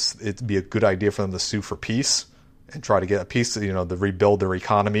fortress, it'd be a good idea for them to sue for peace and try to get a peace, to rebuild their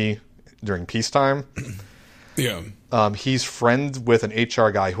economy during peacetime. Yeah. He's friends with an HR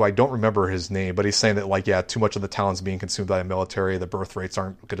guy who I don't remember his name, but he's saying that, too much of the talent's being consumed by the military. The birth rates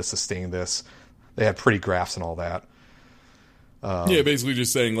aren't going to sustain this. They had pretty graphs and all that. Basically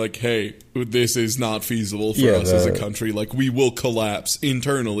just saying, hey, this is not feasible for us as a country. We will collapse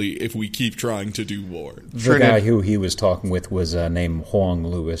internally if we keep trying to do war. The guy who he was talking with was named Huang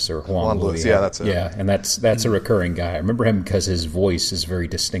Lewis or Huang Lewis. Yeah, that's it. Yeah, and that's a recurring guy. I remember him because his voice is very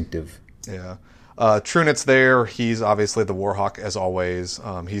distinctive. Yeah. Trunit's there. He's obviously the Warhawk, as always.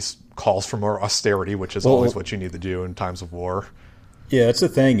 He calls for more austerity, which is always what you need to do in times of war. Yeah, that's the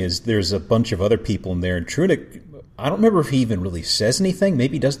thing, is there's a bunch of other people in there, and Trunic, I don't remember if he even really says anything.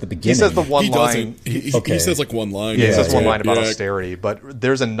 Maybe he does at the beginning. He says the one line. He says one line. Yeah, he says one line about austerity. But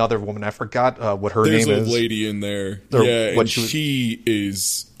there's another woman, I forgot what her name is. There's a lady in there. And she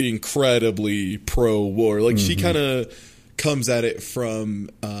is incredibly pro-war. She kind of comes at it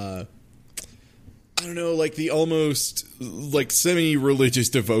from... I don't know, the almost semi-religious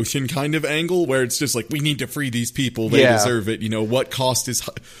devotion kind of angle, where it's just we need to free these people, they deserve it. What cost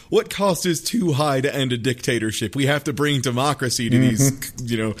is too high to end a dictatorship? We have to bring democracy to these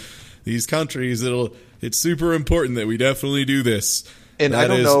these countries. It's super important that we definitely do this. And I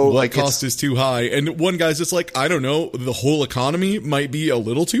don't know, what cost is too high. And one guy's just I don't know, the whole economy might be a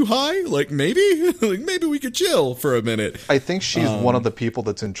little too high. Maybe we could chill for a minute. I think she's one of the people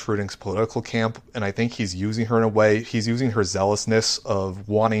that's in Trudink's political camp, and I think he's using her in a way. He's using her zealousness of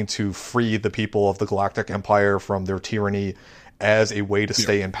wanting to free the people of the Galactic Empire from their tyranny as a way to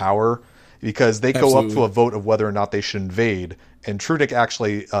stay in power, because they go up to a vote of whether or not they should invade, and Trudink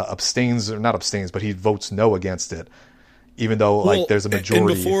actually not abstains, but he votes no against it. Even though there's a majority.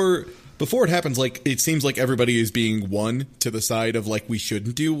 And before it happens, it seems like everybody is being won to the side of we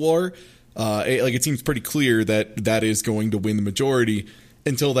shouldn't do war. It seems pretty clear that is going to win the majority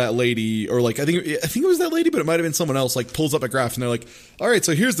until that lady, or I think it was that lady, but it might have been someone else. Pulls up a graph and they're all right,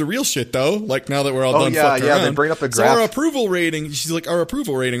 so here's the real shit though. Now that we're all done fucking around, they bring up a graph. So our approval rating. She's our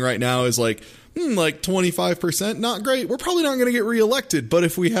approval rating right now is 25%, not great. We're probably not going to get reelected, but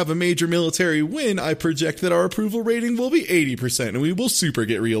if we have a major military win, I project that our approval rating will be 80%, and we will super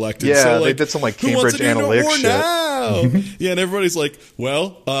get reelected. Yeah, so, they did some Cambridge Analytica shit. Now? Yeah, and everybody's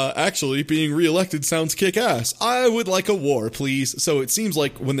actually being reelected sounds kick-ass. I would like a war, please. So it seems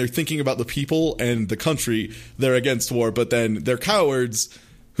when they're thinking about the people and the country, they're against war, but then they're cowards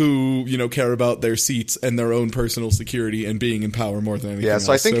who, care about their seats and their own personal security and being in power more than anything else. Yeah,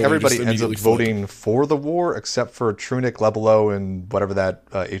 so I think everybody ends up voting for the war except for Trunic, Lebelo, and whatever that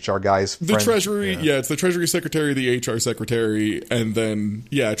HR guy's friend. The Treasury, it's the Treasury Secretary, the HR Secretary, and then,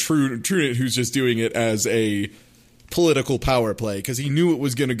 Trunic, who's just doing it as a political power play, because he knew it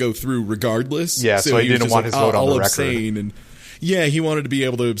was going to go through regardless. Yeah, so he didn't want his vote on the record. Abstain, and he wanted to be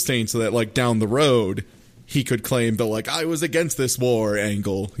able to abstain so that, down the road, he could claim the I was against this war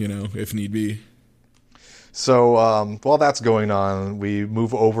angle, if need be. So while that's going on, we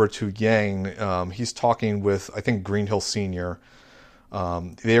move over to Yang. He's talking with, I think, Greenhill Sr.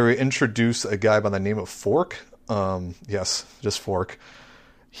 They introduce a guy by the name of Fork. Yes, just Fork.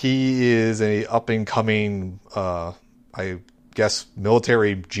 He is a up-and-coming, I guess,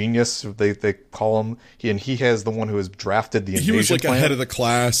 military genius, they call him. He has the one who has drafted the invasion He was plan. ahead of the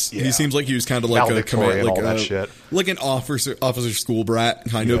class. Yeah. He seems like he was kind of a command, all that shit. An officer school brat,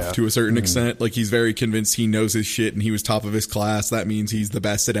 kind of, to a certain extent. He's very convinced he knows his shit and he was top of his class. That means he's the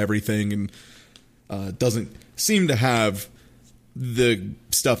best at everything, and doesn't seem to have the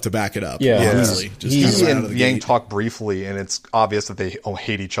stuff to back it up. Yeah, honestly. He and Yang talk briefly, and it's obvious that they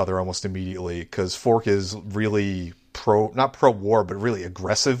hate each other almost immediately, because Fork is really not pro-war, but really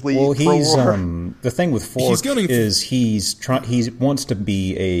aggressively pro-war. The thing with Fork is he wants to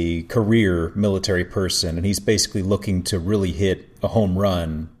be a career military person, and he's basically looking to really hit a home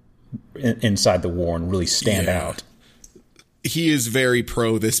run inside the war and really stand out. He is very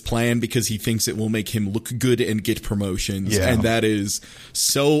pro this plan because he thinks it will make him look good and get promotions. Yeah. And that is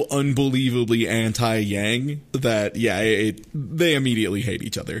so unbelievably anti-Yang that, they immediately hate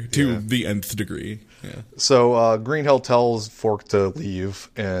each other to the nth degree. Yeah. So Greenhill tells Fork to leave,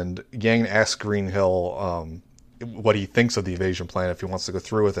 and Yang asks Greenhill what he thinks of the invasion plan, if he wants to go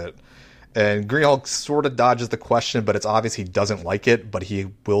through with it. And Greenhill sort of dodges the question, but it's obvious he doesn't like it, but he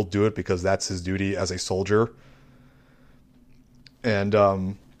will do it because that's his duty as a soldier. And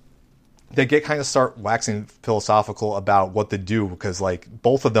they start waxing philosophical about what to do, because like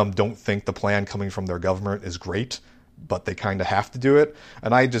both of them don't think the plan coming from their government is great, but they kind of have to do it.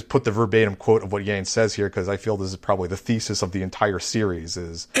 And I just put the verbatim quote of what Yang says here because I feel this is probably the thesis of the entire series.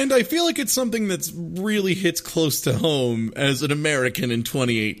 And I feel like it's something that's really hits close to home as an American in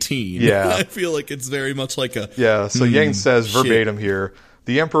 2018. Yeah. I feel like it's very much like a... Yeah, so Yang says verbatim here,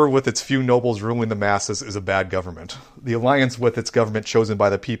 "The emperor with its few nobles ruling the masses is a bad government. The alliance with its government chosen by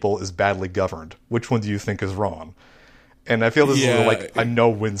the people is badly governed. Which one do you think is wrong?" And I feel this is like a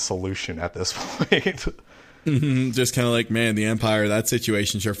no-win solution at this point. Just kind of like, man, the empire, that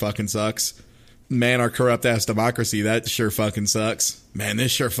situation sure fucking sucks. Man, our corrupt-ass democracy, that sure fucking sucks. Man,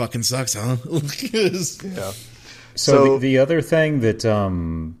 this sure fucking sucks, huh? Yeah. So the other thing that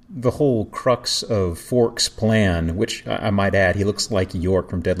the whole crux of Fork's plan, which I might add, he looks like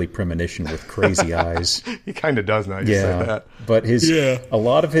York from Deadly Premonition with crazy eyes. He kind of does now. You say that, but a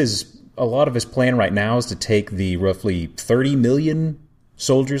lot of his plan right now is to take the roughly 30 million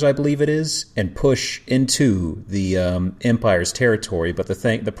soldiers, I believe it is, and push into the Empire's territory. But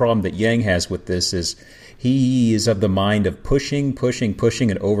the problem that Yang has with this is he is of the mind of pushing, and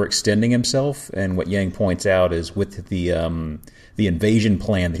overextending himself. And what Yang points out is with the invasion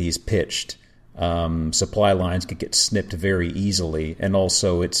plan that he's pitched, supply lines could get snipped very easily. And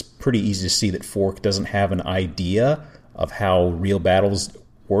also, it's pretty easy to see that Fork doesn't have an idea of how real battles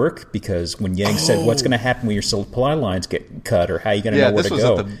work, because when Yang said, "What's going to happen when your supply lines get cut, or how are you going to know where to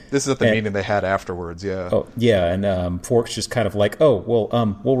go?" This is at the meeting they had afterwards. Yeah. Oh, yeah, and Fork's just kind of like, "Oh,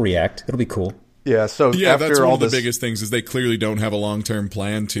 well, we'll react. It'll be cool." Yeah, so after that's one all of the biggest things is they clearly don't have a long-term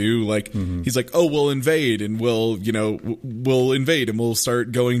plan too. Like he's like, "Oh, we'll invade and we'll invade and we'll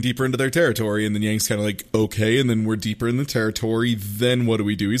start going deeper into their territory." And then Yang's kind of like, "Okay," and then we're deeper in the territory. Then what do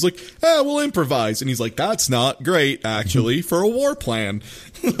we do? He's like, "We'll improvise." And he's like, "That's not great, actually, for a war plan."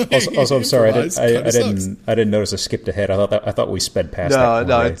 Also, I'm sorry, I didn't notice I skipped ahead. I thought we sped past that.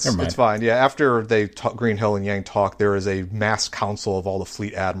 No, it's fine. Yeah, after Green Hill and Yang talk, there is a mass council of all the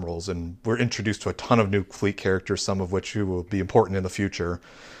fleet admirals, and we're introduced to a ton of new fleet characters, some of which will be important in the future.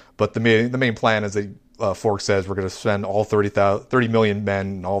 But the main plan is that Fork says we're going to send all 30 million men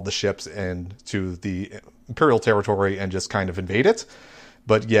and all the ships into the Imperial territory and just kind of invade it.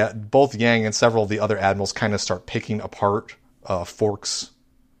 But yet both Yang and several of the other admirals kind of start picking apart Fork's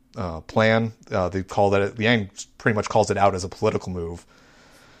plan. They call that Yang pretty much calls it out as a political move.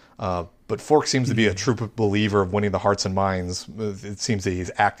 But Fork seems to be a true believer of winning the hearts and minds. It seems that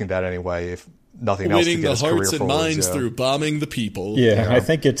he's acting that anyway, if nothing else, to get his career forward. Winning the hearts and minds through bombing the people. Yeah, I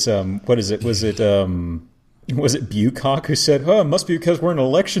think it's what is it? Was it Bucock who said, "Oh, it must be because we're in an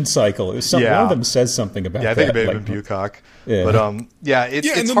election cycle"? It was one of them says something about that. Yeah, I think it may have been Bucock. Yeah. But it's hard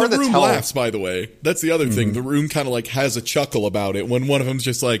to tell. And the room laughs, by the way. That's the other thing. The room kind of like has a chuckle about it when one of them's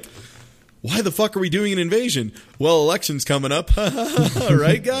just like, "Why the fuck are we doing an invasion?" "Well, election's coming up."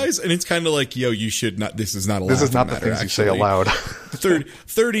 Right, guys? And it's kind of like, yo, you should not, this is not allowed. This is not the things you say aloud.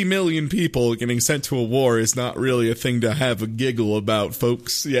 30 million people getting sent to a war is not really a thing to have a giggle about,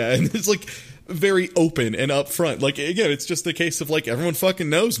 folks. Yeah, and it's like very open and upfront. Like, again, it's just a case of like, everyone fucking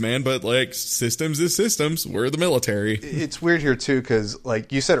knows, man, but like, systems is systems. We're the military. It's weird here too, because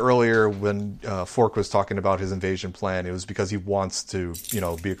like you said earlier, when Fork was talking about his invasion plan, it was because he wants to,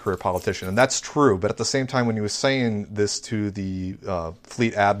 be a career politician, and that's true. But at the same time, when he was saying this to the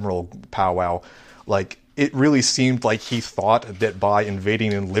fleet admiral powwow, like, it really seemed like he thought that by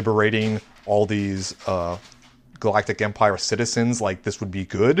invading and liberating all these Galactic Empire citizens, like, this would be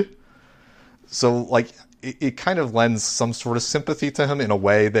good. So, like, it kind of lends some sort of sympathy to him in a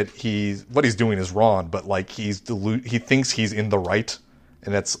way that what he's doing is wrong, but like he thinks he's in the right,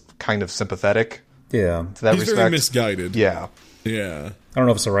 and that's kind of sympathetic. Yeah, to that he's respect. Very misguided. Yeah. I don't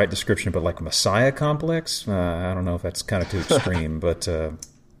know if it's the right description, but like Messiah complex. I don't know if that's kind of too extreme, but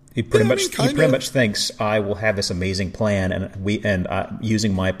he pretty much thinks I will have this amazing plan, and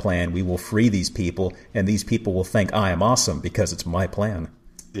using my plan, we will free these people, and these people will think I am awesome because it's my plan.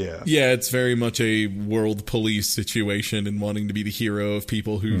 Yeah, it's very much a world police situation and wanting to be the hero of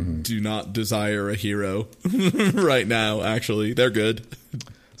people who do not desire a hero right now, actually. They're good.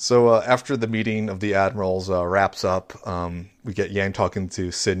 So after the meeting of the admirals wraps up, we get Yang talking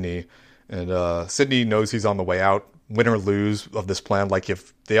to Sydney, and Sydney knows he's on the way out, win or lose of this plan. Like,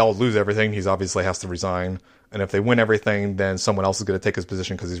 if they all lose everything, he obviously has to resign, and if they win everything, then someone else is going to take his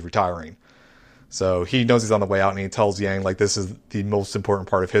position because he's retiring. So he knows he's on the way out, and he tells Yang, like, this is the most important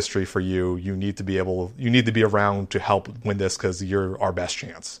part of history for you. You need to be around to help win this because you're our best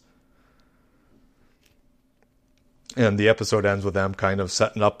chance. And the episode ends with them kind of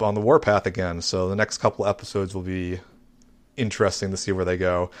setting up on the warpath again. So the next couple of episodes will be interesting to see where they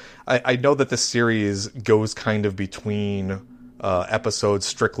go. I know that this series goes kind of between episodes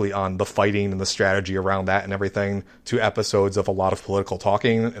strictly on the fighting and the strategy around that and everything to episodes of a lot of political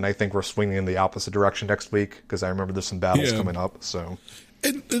talking, and I think we're swinging in the opposite direction next week because I remember there's some battles coming up. So,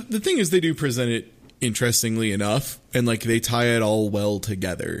 and the thing is, they do present it interestingly enough, and like they tie it all well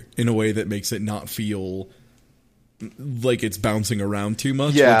together in a way that makes it not feel like it's bouncing around too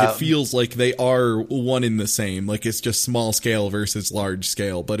much. Yeah. Like it feels like they are one in the same. Like it's just small scale versus large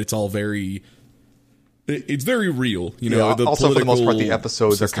scale, but it's all very. It's very real, you know. Yeah, also, for the most part, the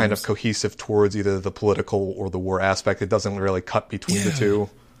episodes systems are kind of cohesive towards either the political or the war aspect. It doesn't really cut between the two.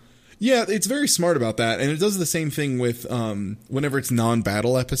 Yeah, it's very smart about that, and it does the same thing with whenever it's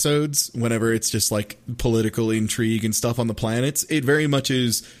non-battle episodes, whenever it's just like political intrigue and stuff on the planets. It very much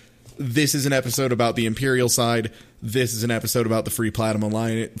is. This is an episode about the Imperial side. This is an episode about the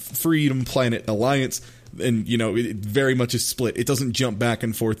Freedom Planet Alliance. And, you know, it very much is split. It doesn't jump back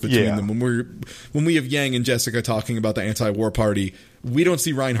and forth between them. When we have Yang and Jessica talking about the anti-war party, we don't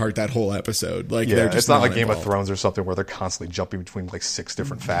see Reinhardt that whole episode. Like, they're just it's not like involved. Game of Thrones or something where they're constantly jumping between like 6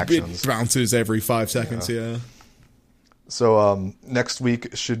 different factions. It bounces every 5 seconds, So next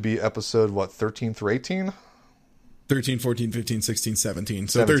week should be episode, 13 through 18? 13, 14, 15, 16, 17.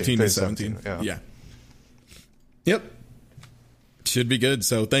 So 17, 13 to 17. Yeah. Yep. Should be good.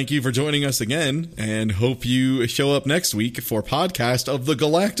 So thank you for joining us again, and hope you show up next week for Podcast of the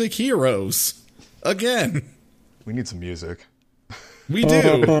Galactic Heroes. Again. We need some music. We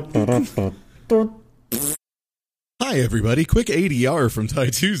do. Hi, everybody. Quick ADR from Ty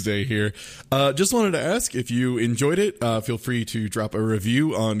Tuesday here. Just wanted to ask if you enjoyed it. Feel free to drop a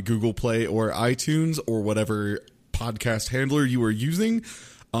review on Google Play or iTunes or whatever podcast handler you are using.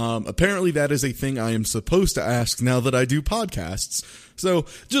 Apparently that is a thing I am supposed to ask now that I do podcasts. So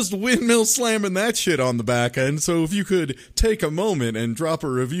just windmill slamming that shit on the back end. So if you could take a moment and drop a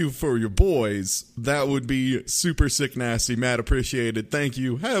review for your boys, that would be super sick nasty. Matt, appreciated. Thank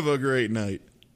you. Have a great night.